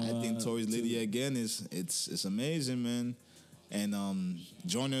 I think Tory's Liddy again it's amazing, man. And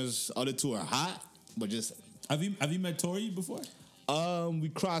Joyner's other 2 are hot, but just Have you met Tory before? we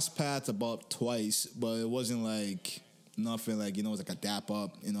crossed paths about twice, but it wasn't like nothing like, it was like a dap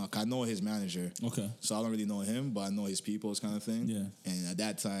up, 'cause I know his manager. Okay. So I don't really know him, but I know his people kind of thing. Yeah. And at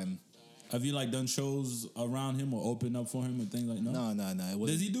that time, Have you like done shows around him or opened up for him and things like no. It wasn't.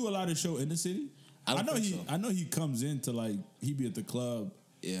 Does he do a lot of show in the city? I don't know think he. so. I know he comes into like he be at the club.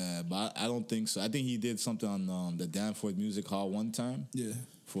 Yeah, but I don't think so. I think he did something on the Danforth Music Hall one time. Yeah.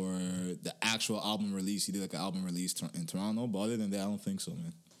 For the actual album release. He did like an album release in Toronto. But other than that, I don't think so,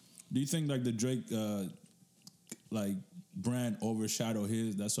 man. Do you think like the Drake like brand overshadow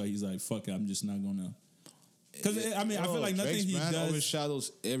his? That's why he's like, fuck it, I'm just not gonna. Because I feel like nothing Drake's he brand does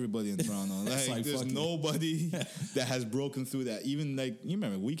overshadows everybody in Toronto. It's like, like, there's fuck it. nobody that has broken through that. Even like, you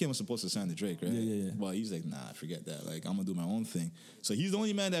remember, Weeknd was supposed to sign to Drake, right? Yeah. But he's like, nah, forget that. Like, I'm gonna do my own thing. So he's the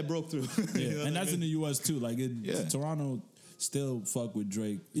only man that broke through. Yeah, You know and what I that's mean? in the U.S. too. Like Toronto still fuck with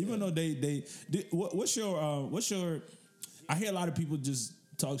Drake, even though they what's your? I hear a lot of people just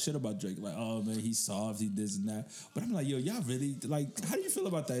talk shit about Drake, like, oh man, he's soft, he this and that. But I'm like, yo, y'all really like? How do you feel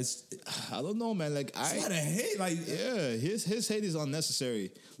about that? It's I don't know, man. Like, a lot of hate. Like, yeah, his hate is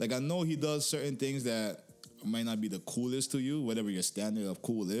unnecessary. Like, I know he does certain things that might not be the coolest to you, whatever your standard of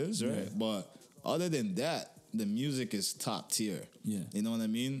cool is, right? Yeah. But other than that, the music is top tier. Yeah. You know what I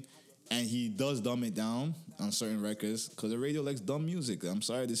mean? And he does dumb it down on certain records because the radio likes dumb music. I'm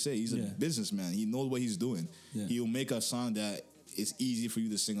sorry to say, he's a businessman. He knows what he's doing. Yeah. He'll make a song that is easy for you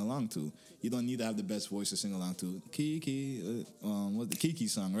to sing along to. You don't need to have the best voice to sing along to. Kiki, what's the Kiki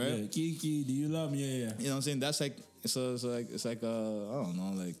song, right? yeah, Kiki, do you love me? Yeah. You know what I'm saying? That's like it's like I don't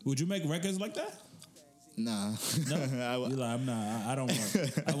know, like Would you make records like that? Nah. No, you're like, I'm not. I don't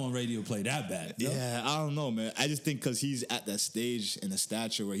want. I want radio play that bad. No? Yeah, I don't know, man. I just think because he's at that stage and the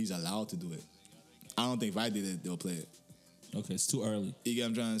stature where he's allowed to do it. I don't think if I did it, they'll play it. Okay, it's too early. You get what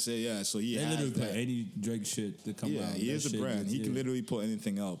I'm trying to say? Yeah, so he They has literally that. play any Drake shit that come out. Yeah, he That is a shit brand. gets- He can literally put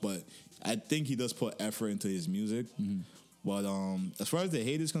anything out, but I think he does put effort into his music. But as far as the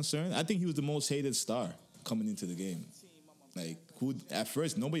hate is concerned, I think he was the most hated star coming into the game. Like, who at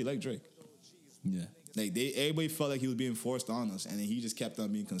first nobody liked Drake. Yeah. Like everybody felt like he was being forced on us, and then he just kept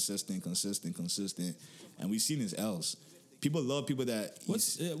on being consistent, and we've seen his L's. People love people that.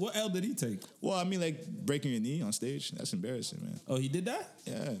 What L did he take? Well, I mean, like breaking your knee on stage. That's embarrassing, man. Oh, he did that?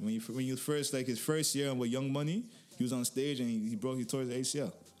 Yeah, when you first like his first year with Young Money, he was on stage and he tore his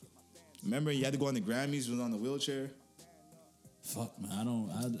ACL. Remember, he had to go on the Grammys. Was on the wheelchair. Fuck, man. I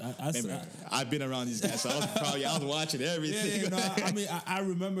don't. Remember, I've been around these guys, so I was watching everything. Yeah, no, I mean, I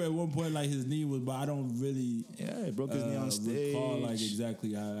remember at one point like his knee was, but I don't really. Yeah, he broke his knee on stage. Recall like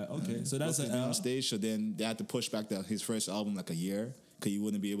exactly how. Okay, so that's Broke his knee an on L. stage. So then they had to push back his first album like a year because he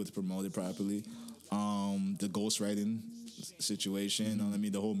wouldn't be able to promote it properly. The ghostwriting situation, you know what I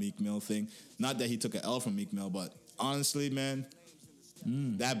mean? The whole Meek Mill thing. Not that he took an L from Meek Mill, but honestly, man,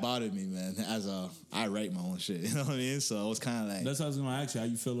 that bothered me, man. I write my own shit, you know what I mean? So it was kind of like, That's how I was gonna ask you how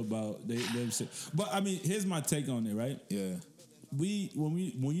you feel about them shit. But I mean, here's my take on it, right? yeah,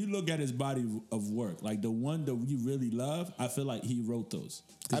 When you look at his body of work, like the one that you really love, I feel like he wrote those.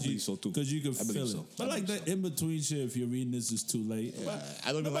 I believe so, too. Because you can I believe feel it. so. But I like believe the in between shit, if you're reading this, is too late. But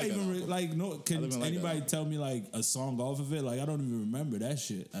I don't even nobody like that album. like no. I Can don't even like that anybody album. tell me like a song off of it? Like I don't even remember that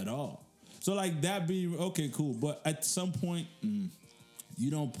shit at all. So like that being okay, cool. But at some point. You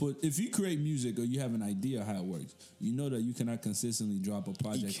don't put if you create music or you have an idea how it works, you know that you cannot consistently drop a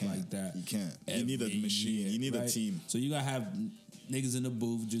project can't. like that. You can't. You need a every machine. year, You need a right? team. So you gotta have niggas in the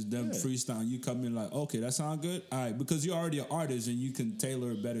booth just them Yeah. freestyle. You come in like, okay, that sound good, all right, because you're already an artist and you can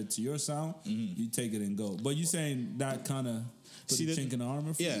tailor it better to your sound. You take it and go. But you saying that kind of put See, a the- chink in the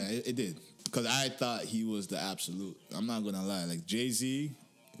armor for yeah, you? it did. Because I thought he was the absolute. I'm not gonna lie. Like Jay-Z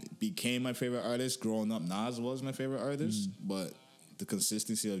became my favorite artist growing up. Nas was my favorite artist, but the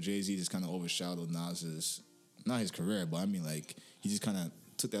consistency of Jay-Z just kind of overshadowed Nas's, not his career, but I mean like he just kind of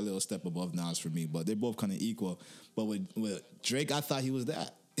took that little step above Nas for me. But they're both kind of equal. But with Drake, I thought he was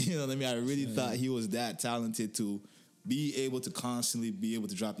that. You know what I mean? I really thought he was that talented to be able to constantly be able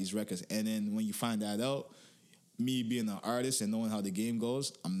to drop these records. And then when you find that out, me being an artist and knowing how the game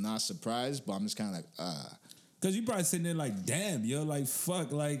goes, I'm not surprised, but I'm just kind of like, Because you probably sitting there like, damn, you're like,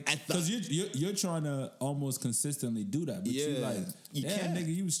 fuck, like, I thought- because you're trying to almost consistently do that, but you Yeah, like, you damn, can't.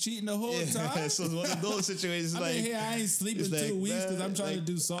 nigga, you was cheating the whole time. so it's one of those situations I like, mean, here I ain't sleeping it's 2 weeks because man, I'm trying to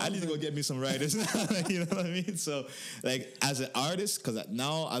do songs. I need to go get me some writers. You know what I mean? So, like, as an artist, because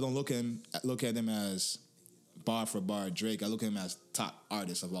now I don't look at him as bar for bar Drake. I look at him as top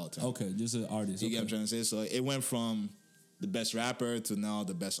artist of all time. Okay, just an artist. You get what I'm Okay. trying to say? So it went from the best rapper to now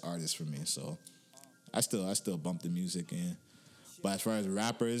the best artist for me. So I still bump the music in. But as far as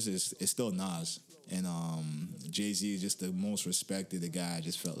rappers, it's still Nas. And Jay-Z is just the most respected. The guy I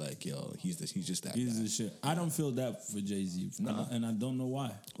just felt like, yo, he's just that He's guy. the shit. I don't feel that for Jay-Z, and I don't know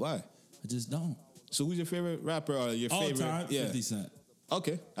why. Why? I just don't. So who's your favorite rapper or your All favorite? time, 50 Cent.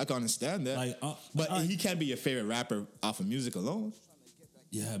 Okay, I can understand that. Like, but he can't be your favorite rapper off of music alone.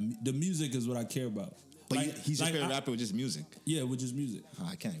 Yeah, the music is what I care about. But Like, he's your like, favorite rapper with just music. Yeah, with just music. Oh,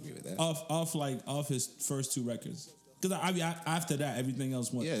 I can't agree with that. Off his first 2 records. Because after that, everything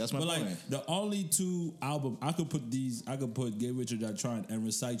else went. Yeah, that's my but point. Like the only 2 albums I could put Get Rich or Die Trying and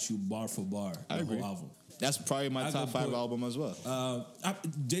recite you bar for bar the I agree. whole album. That's probably my I top could 5 put- album as well.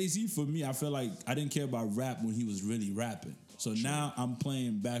 Jay-Z for me, I feel like I didn't care about rap when he was really rapping. So now I'm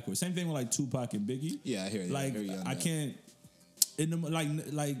playing backwards. Same thing with like Tupac and Biggie. Yeah, I hear you. Like I hear you on I that. can't in the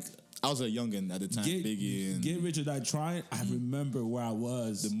like I was a youngin' at the time, Biggie and Get Rich or Die Trying. I remember where I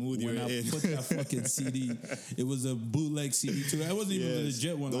was. The mood you when were I in. put that fucking CD. It was a bootleg CD too. It wasn't even the Yes.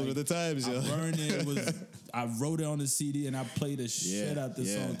 legit one. Those like, were the times, I yo. burned it. It was. I wrote it on the CD and I played the shit Yeah, out the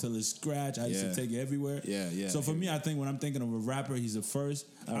yeah. song till it scratched. I used Yeah. to take it everywhere. Yeah, yeah, So for I hear me, I think when I'm thinking of a rapper, he's the first.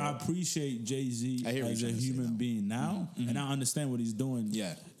 I appreciate Jay-Z I hear what as you're a trying to say human now. being now, and I understand what he's doing.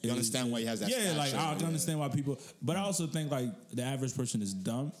 Yeah. You understand why he has that Yeah, like stature, I can yeah. understand why people. But I also think like the average person is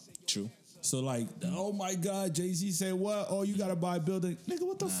dumb. True. So like, oh my God, Jay-Z said what? Oh, you gotta buy a building, nigga.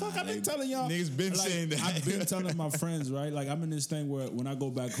 What the fuck? I've been telling y'all. Niggas been saying that. I've been telling my friends, right? Like I'm in this thing where when I go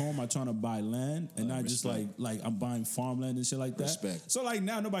back home, I'm trying to buy land and not just like I'm buying farmland and shit like that. Respect. So like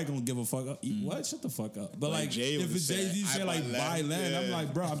now nobody gonna give a fuck. What? Shut the fuck up. But like Jay if was Jay-Z saying, say like buy land, I'm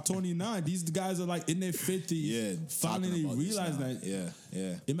like, bro, I'm 29. These guys are like in their 50s. Yeah, finally talking about this realize now. that.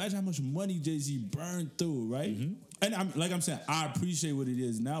 Yeah. Imagine how much money Jay-Z burned through, right? And I'm saying, I appreciate what it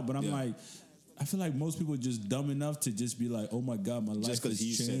is now, but I'm like, I feel like most people are just dumb enough to just be like, oh my God, my life has changed.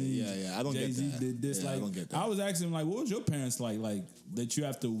 He said it. Yeah. I don't Jay-Z get that. did this. Yeah, like, I don't get that. I was asking him, like, what was your parents like that you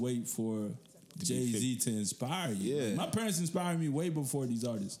have to wait for Jay-Z to inspire you? Yeah. Like, my parents inspired me way before these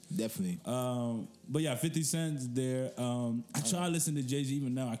artists. Definitely. But yeah, 50 Cent's there. I try to listen to Jay-Z,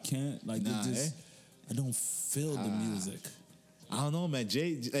 even now I can't. Like, I don't feel the music. I don't know, man.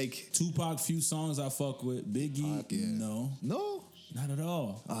 Jay, like Tupac, few songs I fuck with. Biggie, no, not at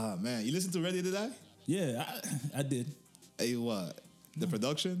all. Ah, man, you listen to Ready to Die? Yeah, I did. Hey, what? The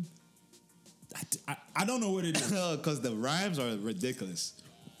production? I don't know what it is. Because the rhymes are ridiculous,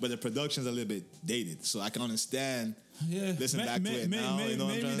 but the production's a little bit dated. So I can understand. Yeah, listen back to it now. You know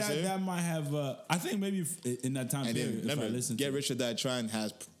what I'm trying to say? That might have. I think maybe in that time And period, then remember, if I listen Get to Rich or Die Trying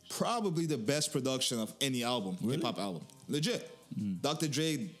has probably the best production of any album, hip hop album, legit. Dr.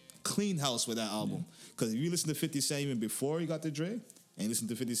 Dre cleaned house with that album. Because if you listen to 50 Cent even before he got to Dre, and you listen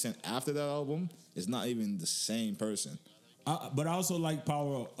to 50 Cent after that album, it's not even the same person. But I also like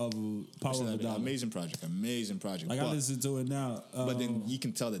Power of a Dollar. Amazing project. Like I listen to it now. But then you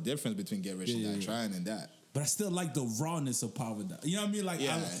can tell the difference between Get Rich and Die Trying and that. But I still like the rawness of Power Dollar. You know what I mean? Like,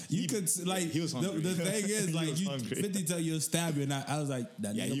 he was hungry. The thing is, like, 50 tell you stab you, and I was like,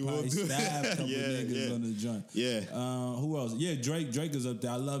 that nigga probably stabbed a couple niggas on the joint. Yeah. Who else? Yeah, Drake is up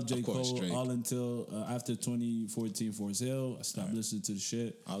there. I love J. Cole Drake. all until after 2014 Forest Hill. I stopped listening to the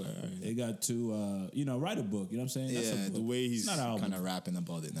shit. All right. They got to, write a book. You know what I'm saying? That's a book. The way he's kind of rapping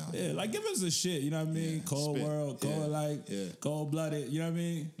about it now. Yeah, like give us a shit. You know what I mean? Cold World, Cold Blooded. You know what I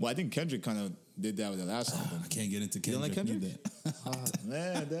mean? Well, I think Kendrick kind of did that with the last album. I can't get into Kendrick. You don't like Kendrick?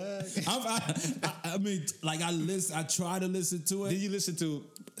 Man, dog. I mean, like I try to listen to it. Did you listen to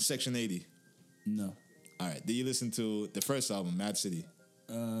Section 80? No. All right. Did you listen to the first album, Mad City?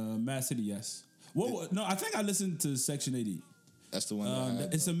 Mad City, yes. No, I think I listened to Section 80. That's the one.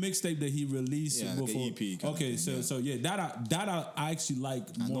 It's a mixtape that he released before. Like an EP. Okay, so that I actually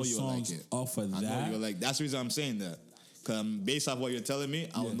like more songs off of that. I know you're like. That's the reason I'm saying that. Based off what you're telling me,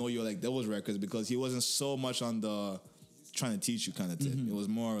 I would know you're like those records because he wasn't so much on the trying to teach you kind of tip. It was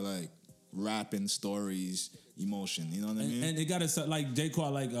more like rapping stories, emotion. You know what I mean? And it got to like J.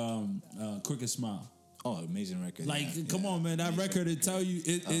 Cole, like Crooked Smile. Oh, amazing record! Like, come on, man, that record it tell you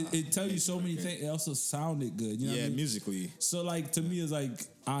it tell you so many things. It also sounded good. You know what I mean? Musically. So like to me, it's like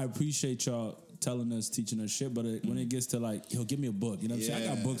I appreciate y'all telling us, teaching us shit, but when it gets to like, yo, give me a book. You know what I'm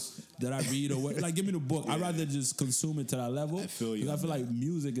saying? I got books that I read or what. Like, give me the book. I'd rather just consume it to that level. I feel you. I feel like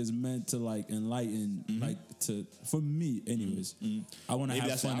music is meant to like enlighten, like for me, anyways. I want to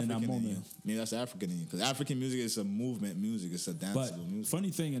have fun in that moment. Maybe that's African in you. Because African music is a movement music. It's a danceable music. Funny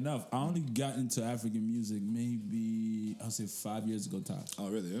thing enough, I only got into African music maybe, I'll say 5 years ago time. Oh,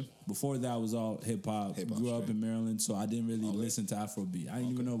 really? Yeah? Before that was all hip-hop. Grew up in Maryland, so I didn't really listen to Afrobeat. I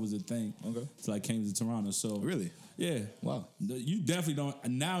didn't even know it was a thing until I came to Toronto. So really? Yeah. Wow. You definitely don't.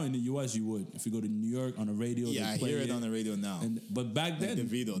 Now in the U.S. you would. If you go to New York on the radio. Yeah, I hear it on the radio now. But back then, the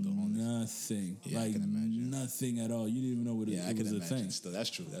video, nothing. Yeah, I can imagine. Nothing at all. You didn't even know what it was a thing. Still, that's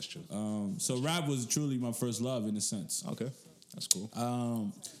true. That's true. So rap was truly my first love in a sense. Okay. That's cool.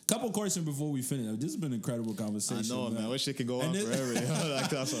 Couple questions before we finish. This has been an incredible conversation. I know, man. I wish it could go on forever. Like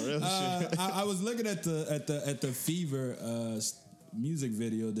that's some real shit. I was looking at the Fever music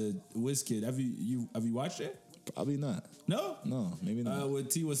video, the Wizkid. Have you watched it? Probably not. No, maybe not. With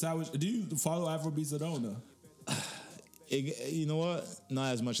Tiwa Savage, do you follow Afrobeats at all? No. You know what?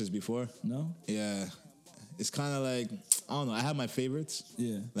 Not as much as before. No. Yeah, it's kind of like I don't know. I have my favorites.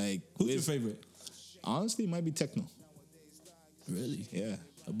 Yeah. Like who's your favorite? Honestly, it might be Techno. Really? Yeah.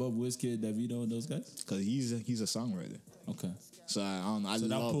 Above Wizkid, Davido, and those guys? Because he's a songwriter. Okay. So I don't know. So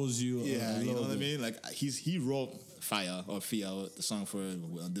that pulls you. Yeah, you know what I mean. Like he wrote Fire or Fia, the song for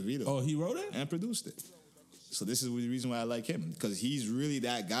Davido. Oh, he wrote it and produced it. So this is the reason why I like him because he's really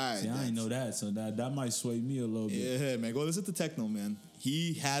that guy. See, I didn't know that, so that might sway me a little bit. Yeah, man, go listen to Techno, man.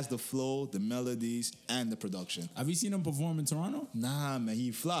 He has the flow, the melodies, and the production. Have you seen him perform in Toronto? Nah, man,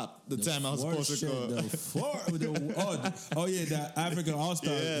 he flopped the time I was supposed to go. The African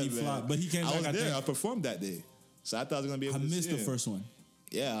All-Star, he flopped, but he came back. I was there. I performed that day, so I thought I was gonna be able to see I missed the first one.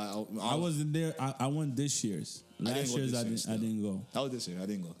 Yeah, I wasn't there. I went this year's. Last year's I didn't go. How was this year? I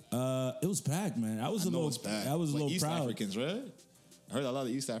didn't go. It was packed, man. I was a little East proud. Africans, right? I heard a lot of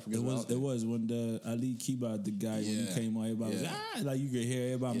East Africans. It was when the Ali Kiba, the guy, when he came on, everybody was like you could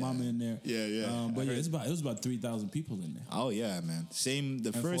hear everybody mama in there. Yeah. But yeah, it was about 3,000 people in there. Oh yeah, man. Same.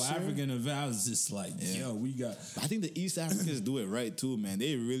 The first for African event, I was just like, yo, we got. I think the East Africans do it right too, man.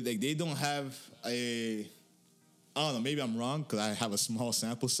 They really they don't have a. I don't know. Maybe I'm wrong because I have a small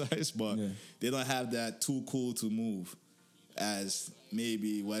sample size, but they don't have that too cool to move as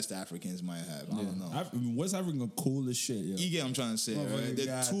maybe West Africans might have. I don't know. West African cool as shit, yo. You get what I'm trying to say, right?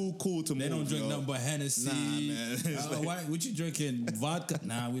 They're too cool to move. They don't drink nothing but Hennessy. Nah, man. What you drinking? Vodka?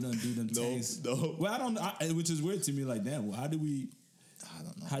 Nah, we don't do them things. No. Well, I don't. Which is weird to me. Like, damn, how do we? I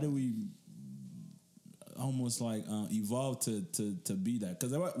don't know. How do we? Almost like evolve to be that?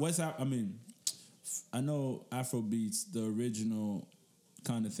 Because I know Afrobeats, the original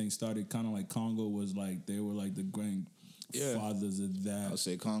kind of thing started kind of like Congo was like they were like the grandfathers of that. I'll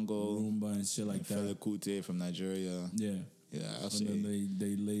say Congo, Rumba and shit like that. Fela Kuti from Nigeria. Yeah. Yeah, I'll say. And then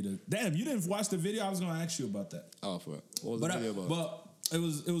they later. Damn, you didn't watch the video. I was gonna ask you about that. Oh, for it. What was the video about? But it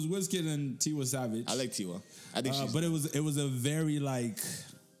was Wizkid and Tiwa Savage. I like Tiwa. I think she's. But it was a very like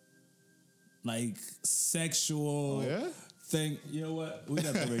sexual. Oh, yeah? Thing, you know what? We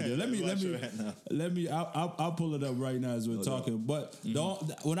got the radio. Let me. I'll pull it up right now as we're talking. But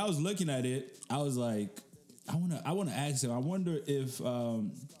when I was looking at it, I was like, I wanna ask him. I wonder if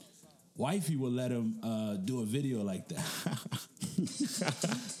wifey will let him do a video like that.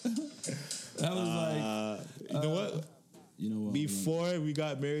 I was like, you know what? You know what? Before we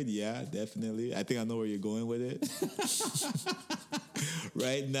got married, yeah, definitely. I think I know where you're going with it.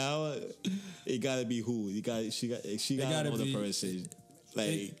 Right now, it gotta be who? She gotta know the person.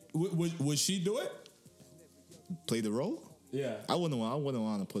 Like, would she do it? Play the role? Yeah. I wouldn't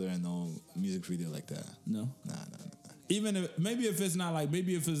want to put her in no music video like that. No. Nah. Even if it's not like,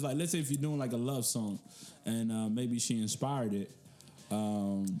 maybe if it's like, let's say if you're doing like a love song, and maybe she inspired it.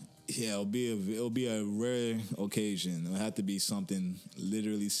 Yeah, it'll be a rare occasion. It'll have to be something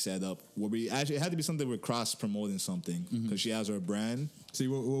literally set up. It had to be something we're cross promoting something because she has her brand. See,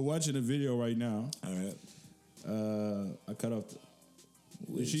 we're watching a video right now. All right. I cut off.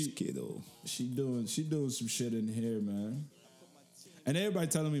 She doing some shit in here, man. And everybody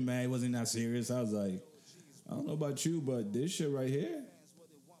telling me, man, it wasn't that serious. I was like, I don't know about you, but this shit right here.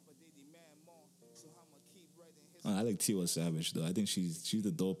 I like Tiwa Savage though. I think she's the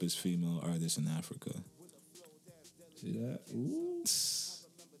dopest female artist in Africa. See that? Ooh.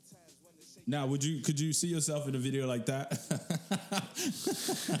 Now, could you see yourself in a video like that? I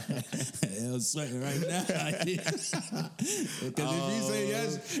was sweating right now. Because if you say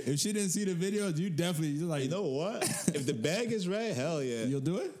yes, if she didn't see the video, you're like, you know what? If the bag is right, hell yeah, you'll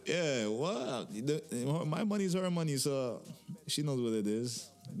do it. Yeah, well, my money's her money, so she knows what it is.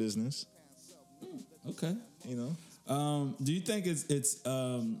 Business. Okay. You know. Do you think it's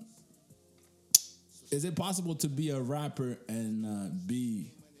is it possible to be a rapper and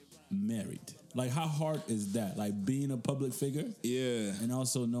be married? Like, how hard is that? Like, being a public figure? Yeah. And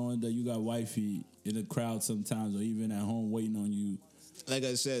also knowing that you got wifey in the crowd sometimes, or even at home waiting on you. Like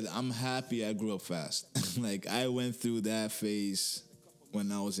I said, I'm happy I grew up fast. Like, I went through that phase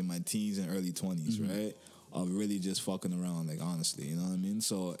when I was in my teens and early 20s, right? Of really just fucking around, like, honestly, you know what I mean?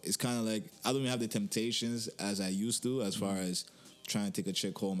 So it's kind of like I don't even have the temptations as I used to, as far as trying to take a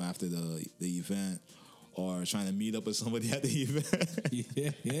chick home after the event, or trying to meet up with somebody at the event.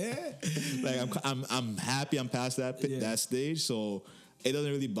 Yeah. Like, I'm happy I'm past that stage, so it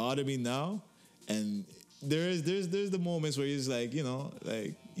doesn't really bother me now. And there's the moments where you're just like, you know,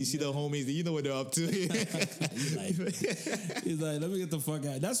 like you see the homies, you know what they're up to. He's like, let me get the fuck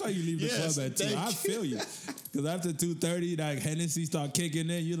out. That's why you leave the club at 2. I feel you. Because after 2:30, like Hennessy start kicking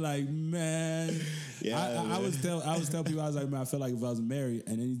in, you're like, man. Yeah, I always tell people, I was like, man, I feel like if I was married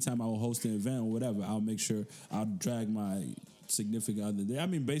and anytime I will host an event or whatever, I'll make sure I'll drag my significant other there. I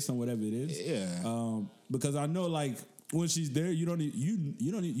mean, based on whatever it is. Yeah. Because I know, like, when she's there, you don't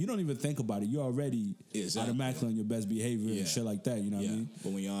even think about it. You're already automatically on your best behavior and shit like that. You know what I mean?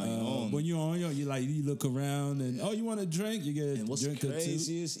 But when you're on your own, when you're on your, you look around and you want a drink, you get a drink or two.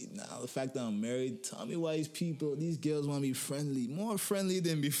 Craziest? Now the fact that I'm married. Tell me why these girls want to be friendly, more friendly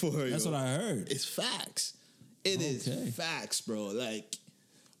than before. That's what I heard. It's facts. It is facts, bro. Like,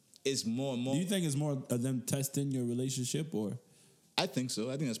 it's more and more. Do you think it's more of them testing your relationship, or? I think so.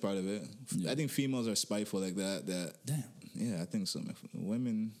 I think that's part of it. Yeah. I think females are spiteful like that. Damn. Yeah, I think so, man.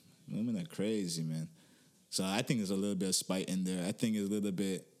 Women are crazy, man. So I think there's a little bit of spite in there. I think it's a little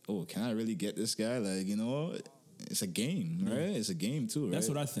bit, can I really get this guy? Like, you know, it's a game, right? It's a game too, right? That's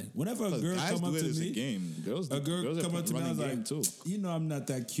what I think. Whenever a girl guys come up do it to as me, a game. Girls come up to me, I was like, too. you know, I'm not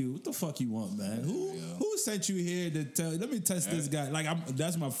that cute. What the fuck you want, man? Who sent you here to tell? Let me test this guy. Like,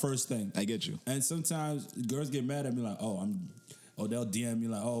 that's my first thing. I get you. And sometimes girls get mad at me, like, they'll DM me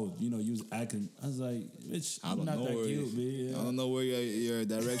like, you know, you was acting. I was like, bitch, I'm not that cute, man. I don't know where your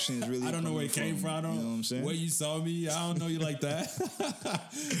direction is really. I don't know where it came from. I don't know what I'm saying? Where you saw me. I don't know you like that.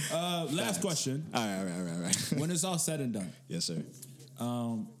 Last question. All right. When it's all said and done, yes, sir.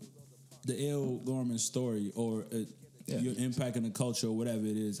 The A.O. Gorman story or your impact in the culture or whatever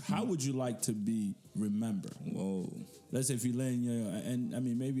it is, how would you like to be remembered? Whoa. Let's say if you lay in and I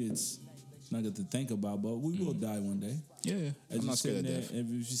mean, maybe it's not good to think about, but we will die one day. Yeah, I'm not scared of death. If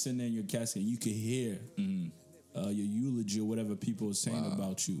you're sitting there in your casket, you could hear your eulogy or whatever people are saying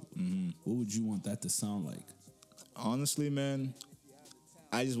about you. What would you want that to sound like? Honestly, man,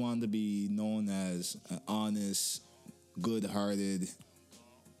 I just wanted to be known as an honest, good-hearted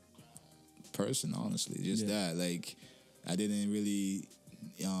person. Honestly, just that. Like, I didn't really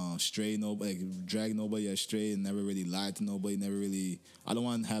stray nobody, drag nobody astray, and never really lied to nobody. Never really. I don't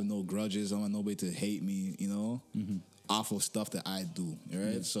want to have no grudges. I don't want nobody to hate me. You know. Awful stuff that I do,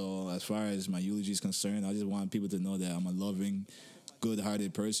 right? Yeah. So as far as my eulogy is concerned, I just want people to know that I'm a loving,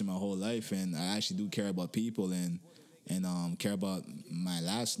 good-hearted person my whole life, and I actually do care about people and care about my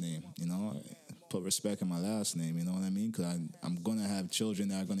last name. You know, put respect in my last name. You know what I mean? Because I'm gonna have children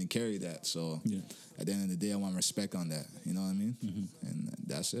that are gonna carry that. So at the end of the day, I want respect on that. You know what I mean? And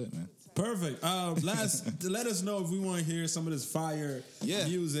that's it, man. Perfect. Let us know if we want to hear some of this fire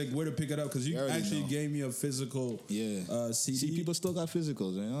music, where to pick it up, because you actually gave me a physical CD. See, people still got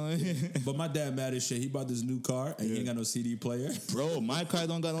physicals, you know? But my dad mad as shit. He bought this new car and he ain't got no CD player. Bro, my car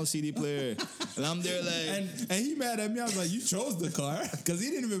don't got no CD player. And I'm there like... And he mad at me. I was like, you chose the car? Because he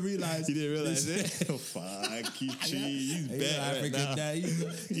didn't even realize. He didn't realize it? Oh, fuck. He's bad right now. Dad. He's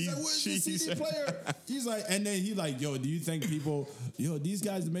like, where's the CD player? He's like, and then he like, yo, do you think people... Yo, these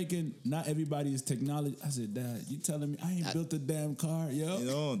guys are making... Not everybody is technology. I said, Dad, you telling me I ain't built a damn car, yo? You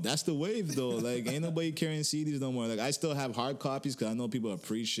know, that's the wave, though. Like, ain't nobody carrying CDs no more. Like, I still have hard copies because I know people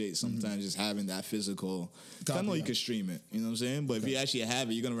appreciate sometimes just having that physical. I know you can stream it, you know what I'm saying? But if you actually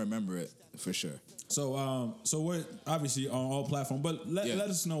have it, you're going to remember it for sure. So, we're obviously on all platforms, but let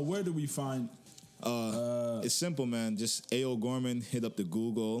us know, where do we find... it's simple, man. Just A.O. Gorman, hit up the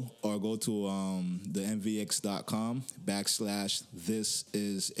Google or go to the mvx.com /this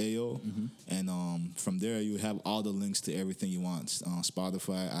is AO. And from there you have all the links to everything you want.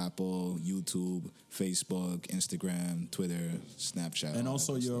 Spotify, Apple, YouTube, Facebook, Instagram, Twitter, Snapchat. And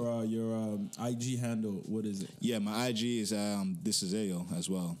also your IG handle, what is it? Yeah, my IG is this is AO as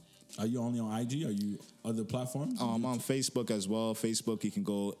well. Are you only on IG? Are you other platforms? I'm on Facebook as well. Facebook, you can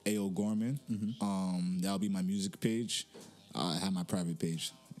go A.O. Gorman. That'll be my music page. I have my private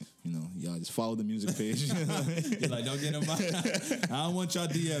page. You know, y'all just follow the music page. You're like, don't get in my... I don't want y'all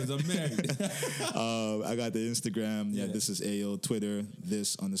DMs. I'm married. I got the Instagram. This is AO. Twitter,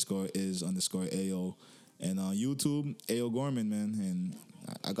 this _ AO. And YouTube, A.O. Gorman, man. And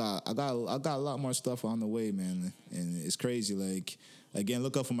I got a lot more stuff on the way, man. And it's crazy, like... Again,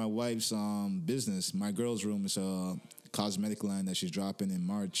 look out for my wife's business. My Girls Room is a cosmetic line that she's dropping in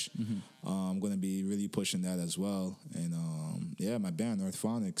March. I'm going to be really pushing that as well. And, my band,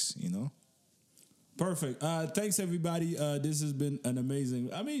 Orthophonics, you know. Perfect. Thanks, everybody. This has been an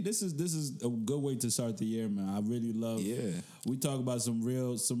amazing... I mean, this is a good way to start the year, man. I really love... We talk about some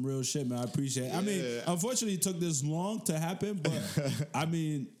real shit, man. I appreciate it. I mean, unfortunately, it took this long to happen, but I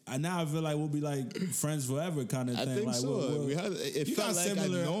mean... Now I feel like we'll be like friends forever, kind of thing. I think like, so. It felt like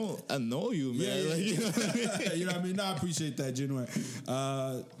similar, I know you, man. Yeah. You know what I mean? You know what I mean? No, I appreciate that, genuine.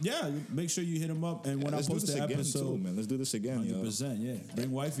 Make sure you hit him up, and when I post the episode, too, man. Let's do this again, 100%. Yeah,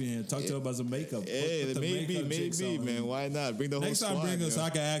 bring wifey in, talk to her about some makeup. Hey, maybe, man. Why not? Bring the whole next time. Squad, bring her so I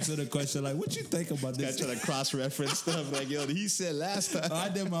can ask her the question like, "What you think about this?" Try to cross-reference stuff like, "Yo, he said last time." I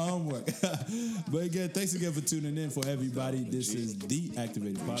did my homework. But again, thanks again for tuning in. For everybody, this is the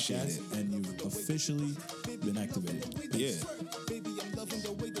Activated Podcast, and you've officially been activated. Yeah. Baby, I'm loving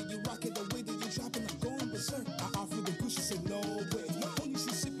the way that you rock it, the way that you drop it, I'm going berserk. I offer the push, you say no way. Only she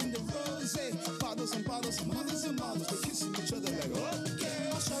sipping the rose, bottles and bottles, and models and models, they kissing each other like, okay.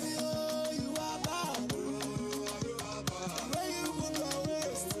 I'll show you, you are bad. Where you put your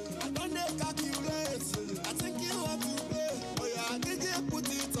waist, I don't need calculate. I think you want to play, oh yeah, did you put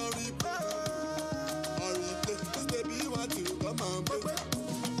it on replay? On replay, this baby want to come on, baby.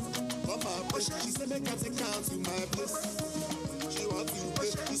 She said make her take her to my place. She want to play.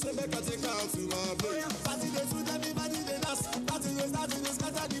 She said make her take her to my place. Party days with everybody they dance. Party days,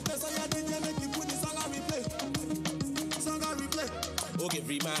 scatter the place. So yeah, DJ make me put the song on replay.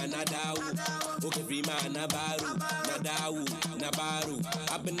 free man nadawu. Okay, free man nabaru. Nadawu, nabaru.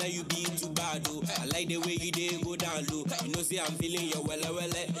 Happen now you be too bad, oh. I like the way you did go down low. You know, see, I'm feeling your wella.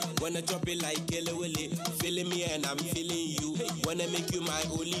 Wanna drop it like Kele Willy. Feeling me and I'm feeling you. Wanna make you my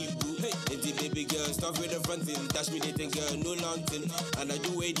only boo. Empty baby girl, stop with the front end. Dash me the thing, girl, no long thing. And I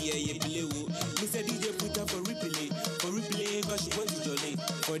do wait, yeah, play woo. Mr. DJ put up for replay, cause she wants to jolly.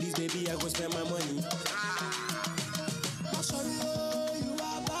 For this baby, I go spend my money. I'm sorry, you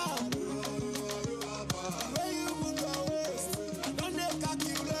are bad. Where you would go waste? Don't they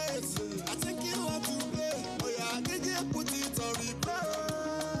calculate? I think you want to play. Oh yeah, DJ put it on replay.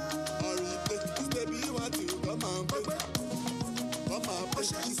 On replay. This baby you want to come and play. Come and play.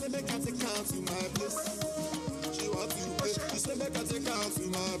 She said make I take count to my place. She want to play. She said make I take count to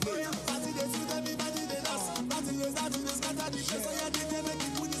my place. Party days with everybody they dance. Party days that you just scatter the place. So yeah, DJ make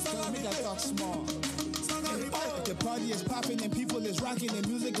it put this on replay. Talk small. The party is popping and people is rocking and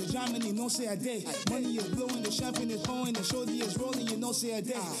music is jamming, you know say a day. Money is blowing, the champagne is pouring, the shorty is rolling, you know say a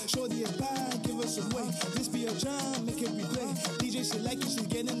day. Shorty is bad, give us a way. This be a jam, make it replay. DJ she like it, she's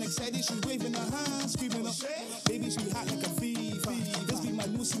getting excited, she's waving her hands, screaming up. Baby she hot like a fever. This be my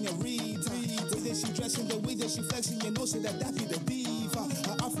new señorita. The way that she dressing, the way that she flexing, you know say that be the diva.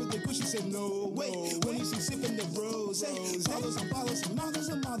 I offer the Gucci, said no way. When she sipping the rose, bottles and bottles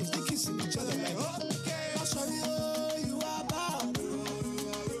and models, they kissing each other like okay. I'll show you.